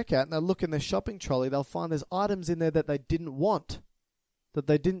the checkout, and they'll look in their shopping trolley. They'll find there's items in there that they didn't want, that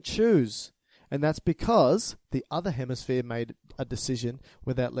they didn't choose. And that's because the other hemisphere made a decision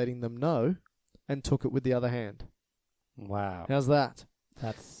without letting them know, and took it with the other hand. Wow. How's that?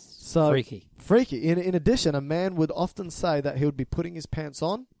 That's freaky. Freaky. In addition, a man would often say that he would be putting his pants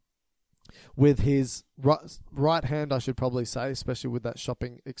on with his right hand, I should probably say, especially with that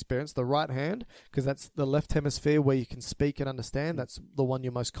shopping experience, the right hand, because that's the left hemisphere where you can speak and understand. That's the one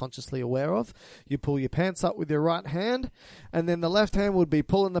you're most consciously aware of. You pull your pants up with your right hand, and then the left hand would be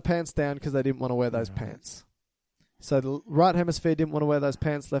pulling the pants down because they didn't want to wear those pants. So the right hemisphere didn't want to wear those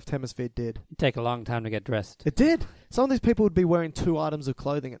pants, left hemisphere did. It'd take a long time to get dressed. It did. Some of these people would be wearing two items of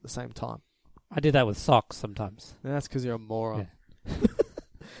clothing at the same time. I do that with socks sometimes. And that's because you're a moron. Yeah.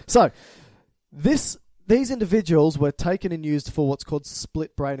 So, these individuals were taken and used for what's called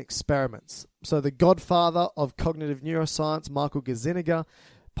split brain experiments. So the godfather of cognitive neuroscience, Michael Gazzaniga,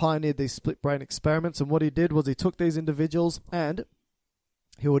 pioneered these split brain experiments, and what he did was he took these individuals and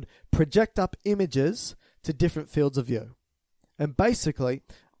he would project up images to different fields of view. And basically,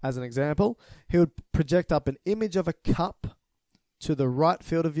 as an example, he would project up an image of a cup to the right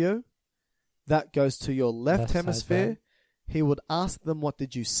field of view. That goes to your left hemisphere. He would ask them, what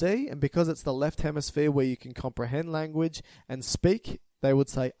did you see? And because it's the left hemisphere where you can comprehend language and speak, they would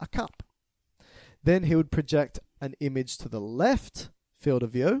say, a cup. Then he would project an image to the left field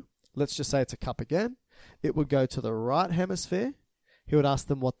of view. Let's just say it's a cup again. It would go to the right hemisphere. He would ask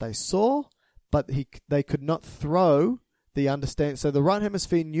them what they saw, but they could not throw the understand. So the right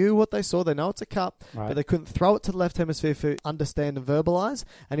hemisphere knew what they saw. They know it's a cup, right, but they couldn't throw it to the left hemisphere for understand and verbalize.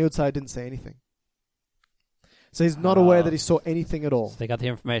 And he would say, I didn't see anything. So he's not aware that he saw anything at all. So they got the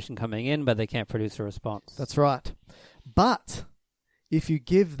information coming in, but they can't produce a response. That's right. But if you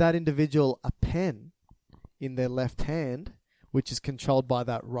give that individual a pen in their left hand, which is controlled by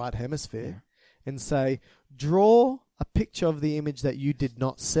that right hemisphere, and say, draw a picture of the image that you did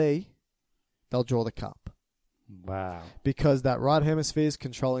not see, they'll draw the cup. Wow. Because that right hemisphere is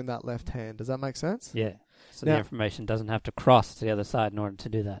controlling that left hand. Does that make sense? Yeah. So Now, the information doesn't have to cross to the other side in order to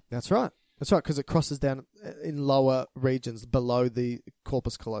do that. That's right. That's right, because it crosses down in lower regions below the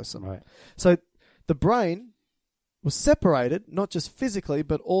corpus callosum. Right. So the brain was separated, not just physically,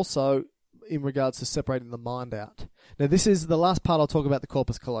 but also in regards to separating the mind out. Now, this is the last part I'll talk about the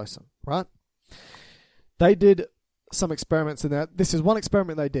corpus callosum, right? They did some experiments in there. This is one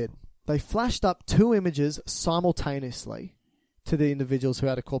experiment they did. They flashed up 2 images simultaneously to the individuals who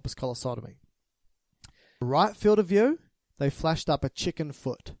had a corpus callosotomy. Right field of view, they flashed up a chicken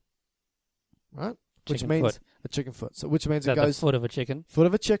foot. Right? Which means a chicken foot. So which means it goes the foot of a chicken. Foot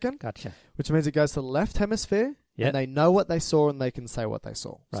of a chicken. Gotcha. Which means it goes to the left hemisphere, and they know what they saw and they can say what they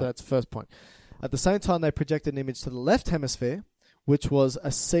saw. Right. So that's the first point. At the same time, they projected an image to the left hemisphere, which was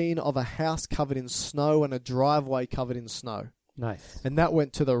a scene of a house covered in snow and a driveway covered in snow. Nice. And that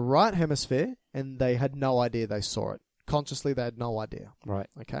went to the right hemisphere, and they had no idea they saw it. Consciously, they had no idea. Right.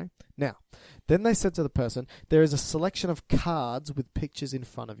 Okay? Now, then they said to the person, there is a selection of cards with pictures in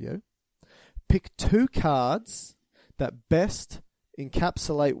front of you. Pick 2 cards that best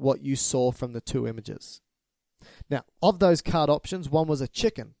encapsulate what you saw from the 2 images. Now, of those card options, one was a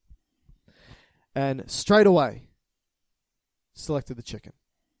chicken. And straight away, selected the chicken.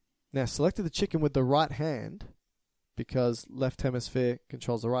 Now, selected the chicken with the right hand, because left hemisphere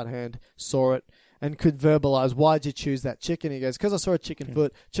controls the right hand, saw it, and could verbalize, why'd you choose that chicken? He goes, because I saw a chicken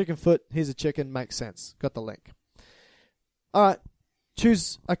foot, here's a chicken, makes sense. Got the link. All right,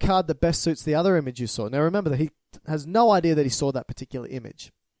 choose a card that best suits the other image you saw. Now remember that he has no idea that he saw that particular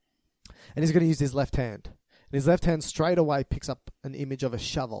image. And he's going to use his left hand. And his left hand straight away picks up an image of a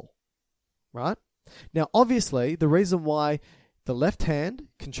shovel. Right? Now, obviously, the reason why the left hand,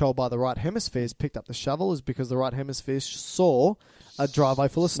 controlled by the right hemisphere, picked up the shovel is because the right hemisphere saw a driveway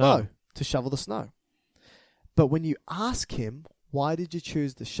full of snow to shovel the snow. But when you ask him, why did you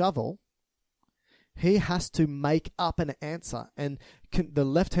choose the shovel? He has to make up an answer. And the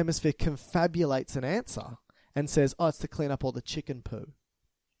left hemisphere confabulates an answer and says, it's to clean up all the chicken poo.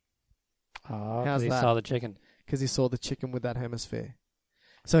 How's that? He saw the chicken. Because he saw the chicken with that hemisphere.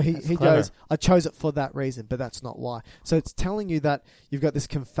 So he goes, I chose it for that reason, but that's not why. So it's telling you that you've got this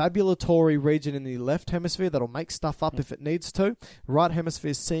confabulatory region in the left hemisphere that'll make stuff up if it needs to. Right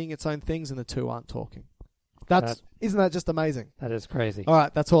hemisphere is seeing its own things, and the 2 aren't talking. Isn't that just amazing? That is crazy. All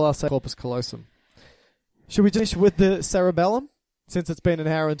right, that's all I'll say. Corpus callosum. Should we finish with the cerebellum, since it's been an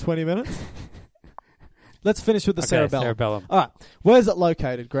hour and 20 minutes? Let's finish with the cerebellum. All right, where's it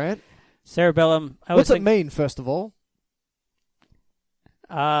located, Grant? Cerebellum. What's it mean, first of all?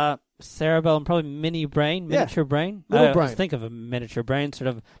 Cerebellum, probably miniature brain. Little brain. Just think of a miniature brain, sort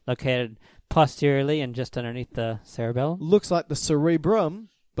of located posteriorly and just underneath the cerebellum. Looks like the cerebrum,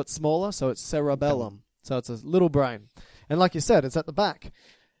 but smaller, so it's cerebellum. So it's a little brain, and like you said, it's at the back.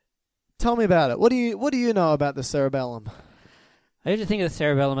 Tell me about it. What do you know about the cerebellum? I usually think of the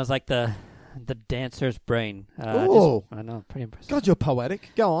cerebellum as like the dancer's brain. I know, pretty impressive. God, you're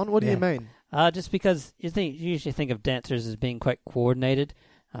poetic. Go on. What do you mean? Just because you usually think of dancers as being quite coordinated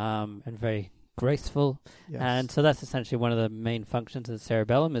and very graceful. Yes. And so that's essentially one of the main functions of the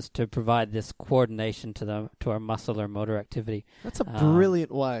cerebellum, is to provide this coordination to our muscle or motor activity. That's a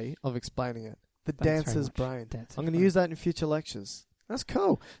brilliant way of explaining it. The dancer's brain. I'm going to use that in future lectures. That's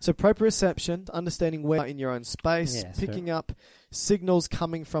cool. So proprioception, understanding where in your own space, picking up signals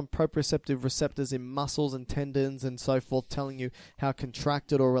coming from proprioceptive receptors in muscles and tendons and so forth, telling you how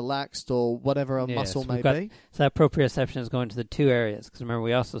contracted or relaxed or whatever a muscle may be. So that proprioception is going to the 2 areas. Because remember,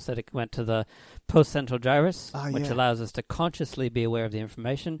 we also said it went to the postcentral gyrus, which allows us to consciously be aware of the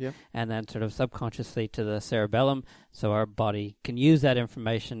information, and then sort of subconsciously to the cerebellum, so our body can use that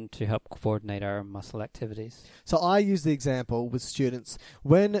information to help coordinate our muscle activities. So I use the example with students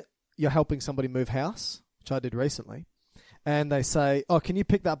when you're helping somebody move house, which I did recently, and they say, can you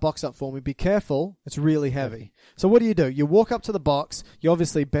pick that box up for me? Be careful, it's really heavy. So what do? You walk up to the box, you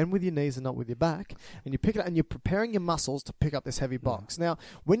obviously bend with your knees and not with your back, and you pick it up, and you're preparing your muscles to pick up this heavy box. Now,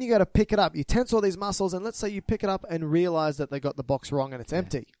 when you go to pick it up, you tense all these muscles, and let's say you pick it up and realize that they got the box wrong and it's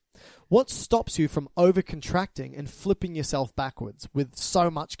empty. What stops you from over-contracting and flipping yourself backwards with so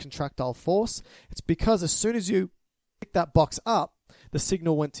much contractile force? It's because as soon as you pick that box up, the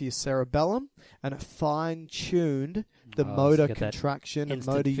signal went to your cerebellum and it fine-tuned the motor contraction and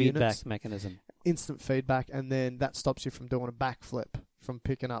motor units. Mechanism. Instant feedback, and then that stops you from doing a backflip, from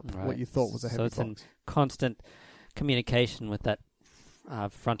picking up what you thought was a heavy box. So it's in constant communication with that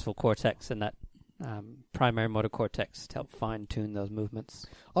frontal cortex and that primary motor cortex to help fine-tune those movements.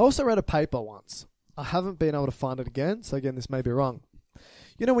 I also read a paper once. I haven't been able to find it again, so again, this may be wrong.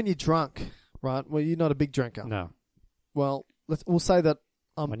 You know when you're drunk, right? Well, you're not a big drinker. No. Well, we'll say that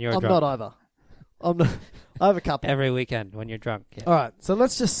I'm not either. I have a couple. Every weekend when you're drunk. Yeah. All right, so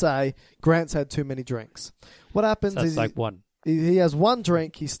let's just say Grant's had too many drinks. What happens is like one. He has one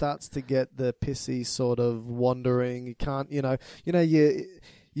drink, he starts to get the pissy sort of wandering. He can't,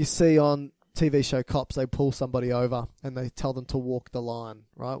 you see on TV show Cops, they pull somebody over and they tell them to walk the line,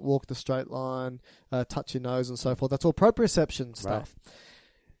 right? Walk the straight line, touch your nose and so forth. That's all proprioception stuff. Right.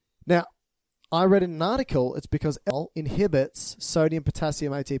 Now, I read in an article, it's because L inhibits sodium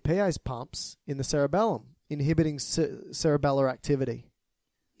potassium ATPase pumps in the cerebellum, inhibiting cerebellar activity.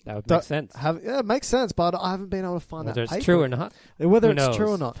 That would make sense. Yeah, it makes sense, but I haven't been able to find whether that paper. it's true or not. Whether it's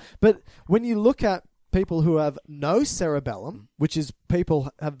true or not. But when you look at people who have no cerebellum, which is people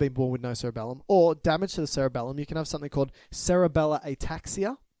have been born with no cerebellum, or damage to the cerebellum, you can have something called cerebellar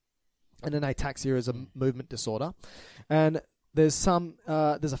ataxia. And an ataxia is a movement disorder. And there's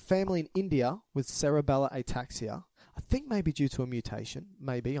a family in India with cerebellar ataxia. I think maybe due to a mutation.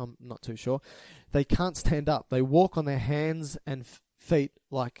 Maybe, I'm not too sure. They can't stand up. They walk on their hands and feet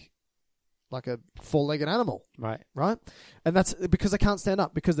like a four-legged animal. Right? And that's because they can't stand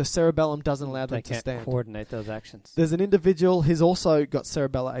up, because the cerebellum doesn't allow them to stand. They can't coordinate those actions. There's an individual who's also got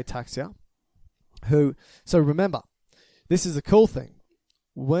cerebellar ataxia so remember, this is a cool thing.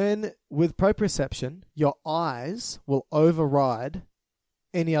 With proprioception, your eyes will override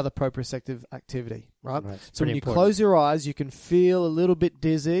any other proprioceptive activity, right? So when you close your eyes, you can feel a little bit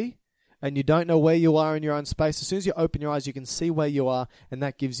dizzy, and you don't know where you are in your own space. As soon as you open your eyes, you can see where you are, and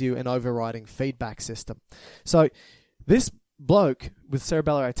that gives you an overriding feedback system. So this bloke with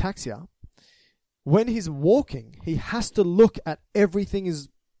cerebellar ataxia, when he's walking, he has to look at everything he's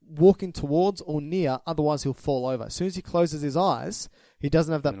walking towards or near, otherwise he'll fall over. As soon as he closes his eyes, he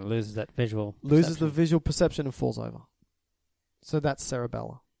doesn't have that... And loses that visual perception. Loses the visual perception and falls over. So that's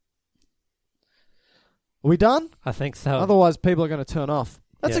cerebellar. Are we done? I think so. Otherwise, people are going to turn off.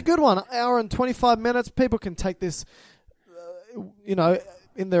 That's a good one. An hour and 25 minutes. People can take this,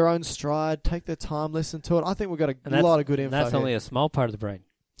 in their own stride, take their time, listen to it. I think we've got a lot of good info. That's only a small part of the brain.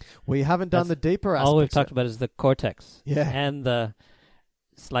 We haven't done the deeper aspects. All we've talked about is the cortex. Yeah. And the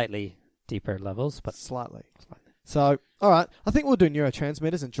slightly deeper levels. But Slightly. So, all right. I think we'll do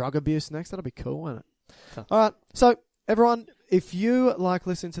neurotransmitters and drug abuse next. That'll be cool, won't it? All right. So, everyone, if you like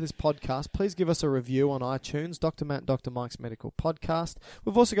listening to this podcast, please give us a review on iTunes, Dr. Matt and Dr. Mike's Medical Podcast.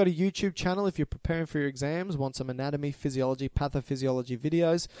 We've also got a YouTube channel if you're preparing for your exams, want some anatomy, physiology, pathophysiology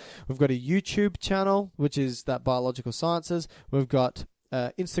videos. We've got a YouTube channel, which is that Biological Sciences. We've got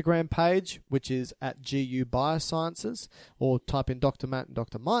Instagram page, which is at GU Biosciences, or type in Dr. Matt and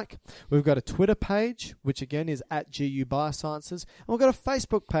Dr. Mike. We've got a Twitter page, which again is at GU Biosciences. And we've got a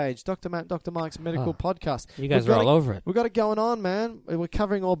Facebook page, Dr. Matt and Dr. Mike's Medical Podcast. You guys are all over it. We've got it going on, man. We're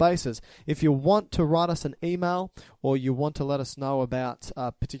covering all bases. If you want to write us an email, or you want to let us know about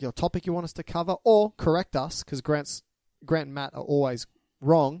a particular topic you want us to cover, or correct us, because Grant and Matt are always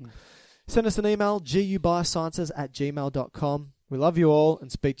wrong, send us an email, gubiosciences@gmail.com. We love you all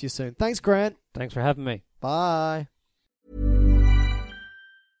and speak to you soon. Thanks, Grant. Thanks for having me. Bye.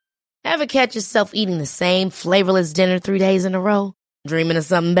 Ever catch yourself eating the same flavorless dinner 3 days in a row? Dreaming of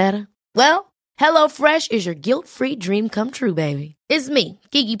something better? Well, HelloFresh is your guilt-free dream come true, baby. It's me,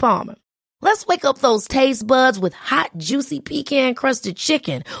 Keke Palmer. Let's wake up those taste buds with hot, juicy pecan-crusted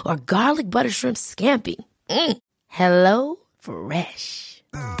chicken or garlic butter shrimp scampi. Hello Fresh.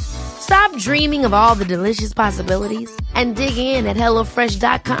 Stop dreaming of all the delicious possibilities and dig in at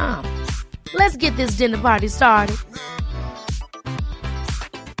HelloFresh.com. Let's get this dinner party started.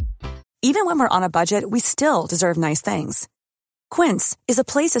 Even when we're on a budget, we still deserve nice things. Quince is a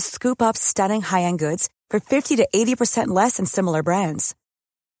place to scoop up stunning high-end goods for 50 to 80% less than similar brands.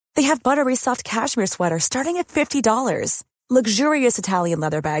 They have buttery soft cashmere sweaters starting at $50, luxurious Italian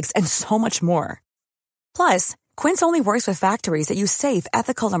leather bags, and so much more. Plus, Quince only works with factories that use safe,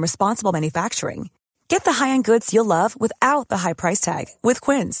 ethical, and responsible manufacturing. Get the high-end goods you'll love without the high price tag with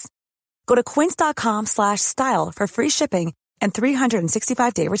Quince. Go to quince.com/style for free shipping and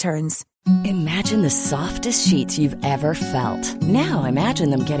 365-day returns. Imagine the softest sheets you've ever felt. Now imagine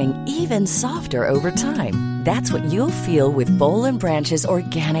them getting even softer over time. That's what you'll feel with Boll & Branch's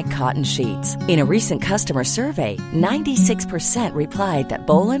organic cotton sheets. In a recent customer survey, 96% replied that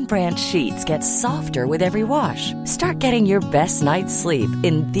Boll & Branch sheets get softer with every wash. Start getting your best night's sleep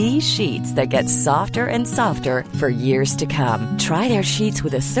in these sheets that get softer and softer for years to come. Try their sheets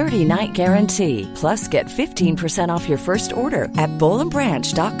with a 30-night guarantee. Plus, get 15% off your first order at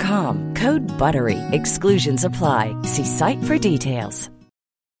bollandbranch.com. Code BUTTERY. Exclusions apply. See site for details.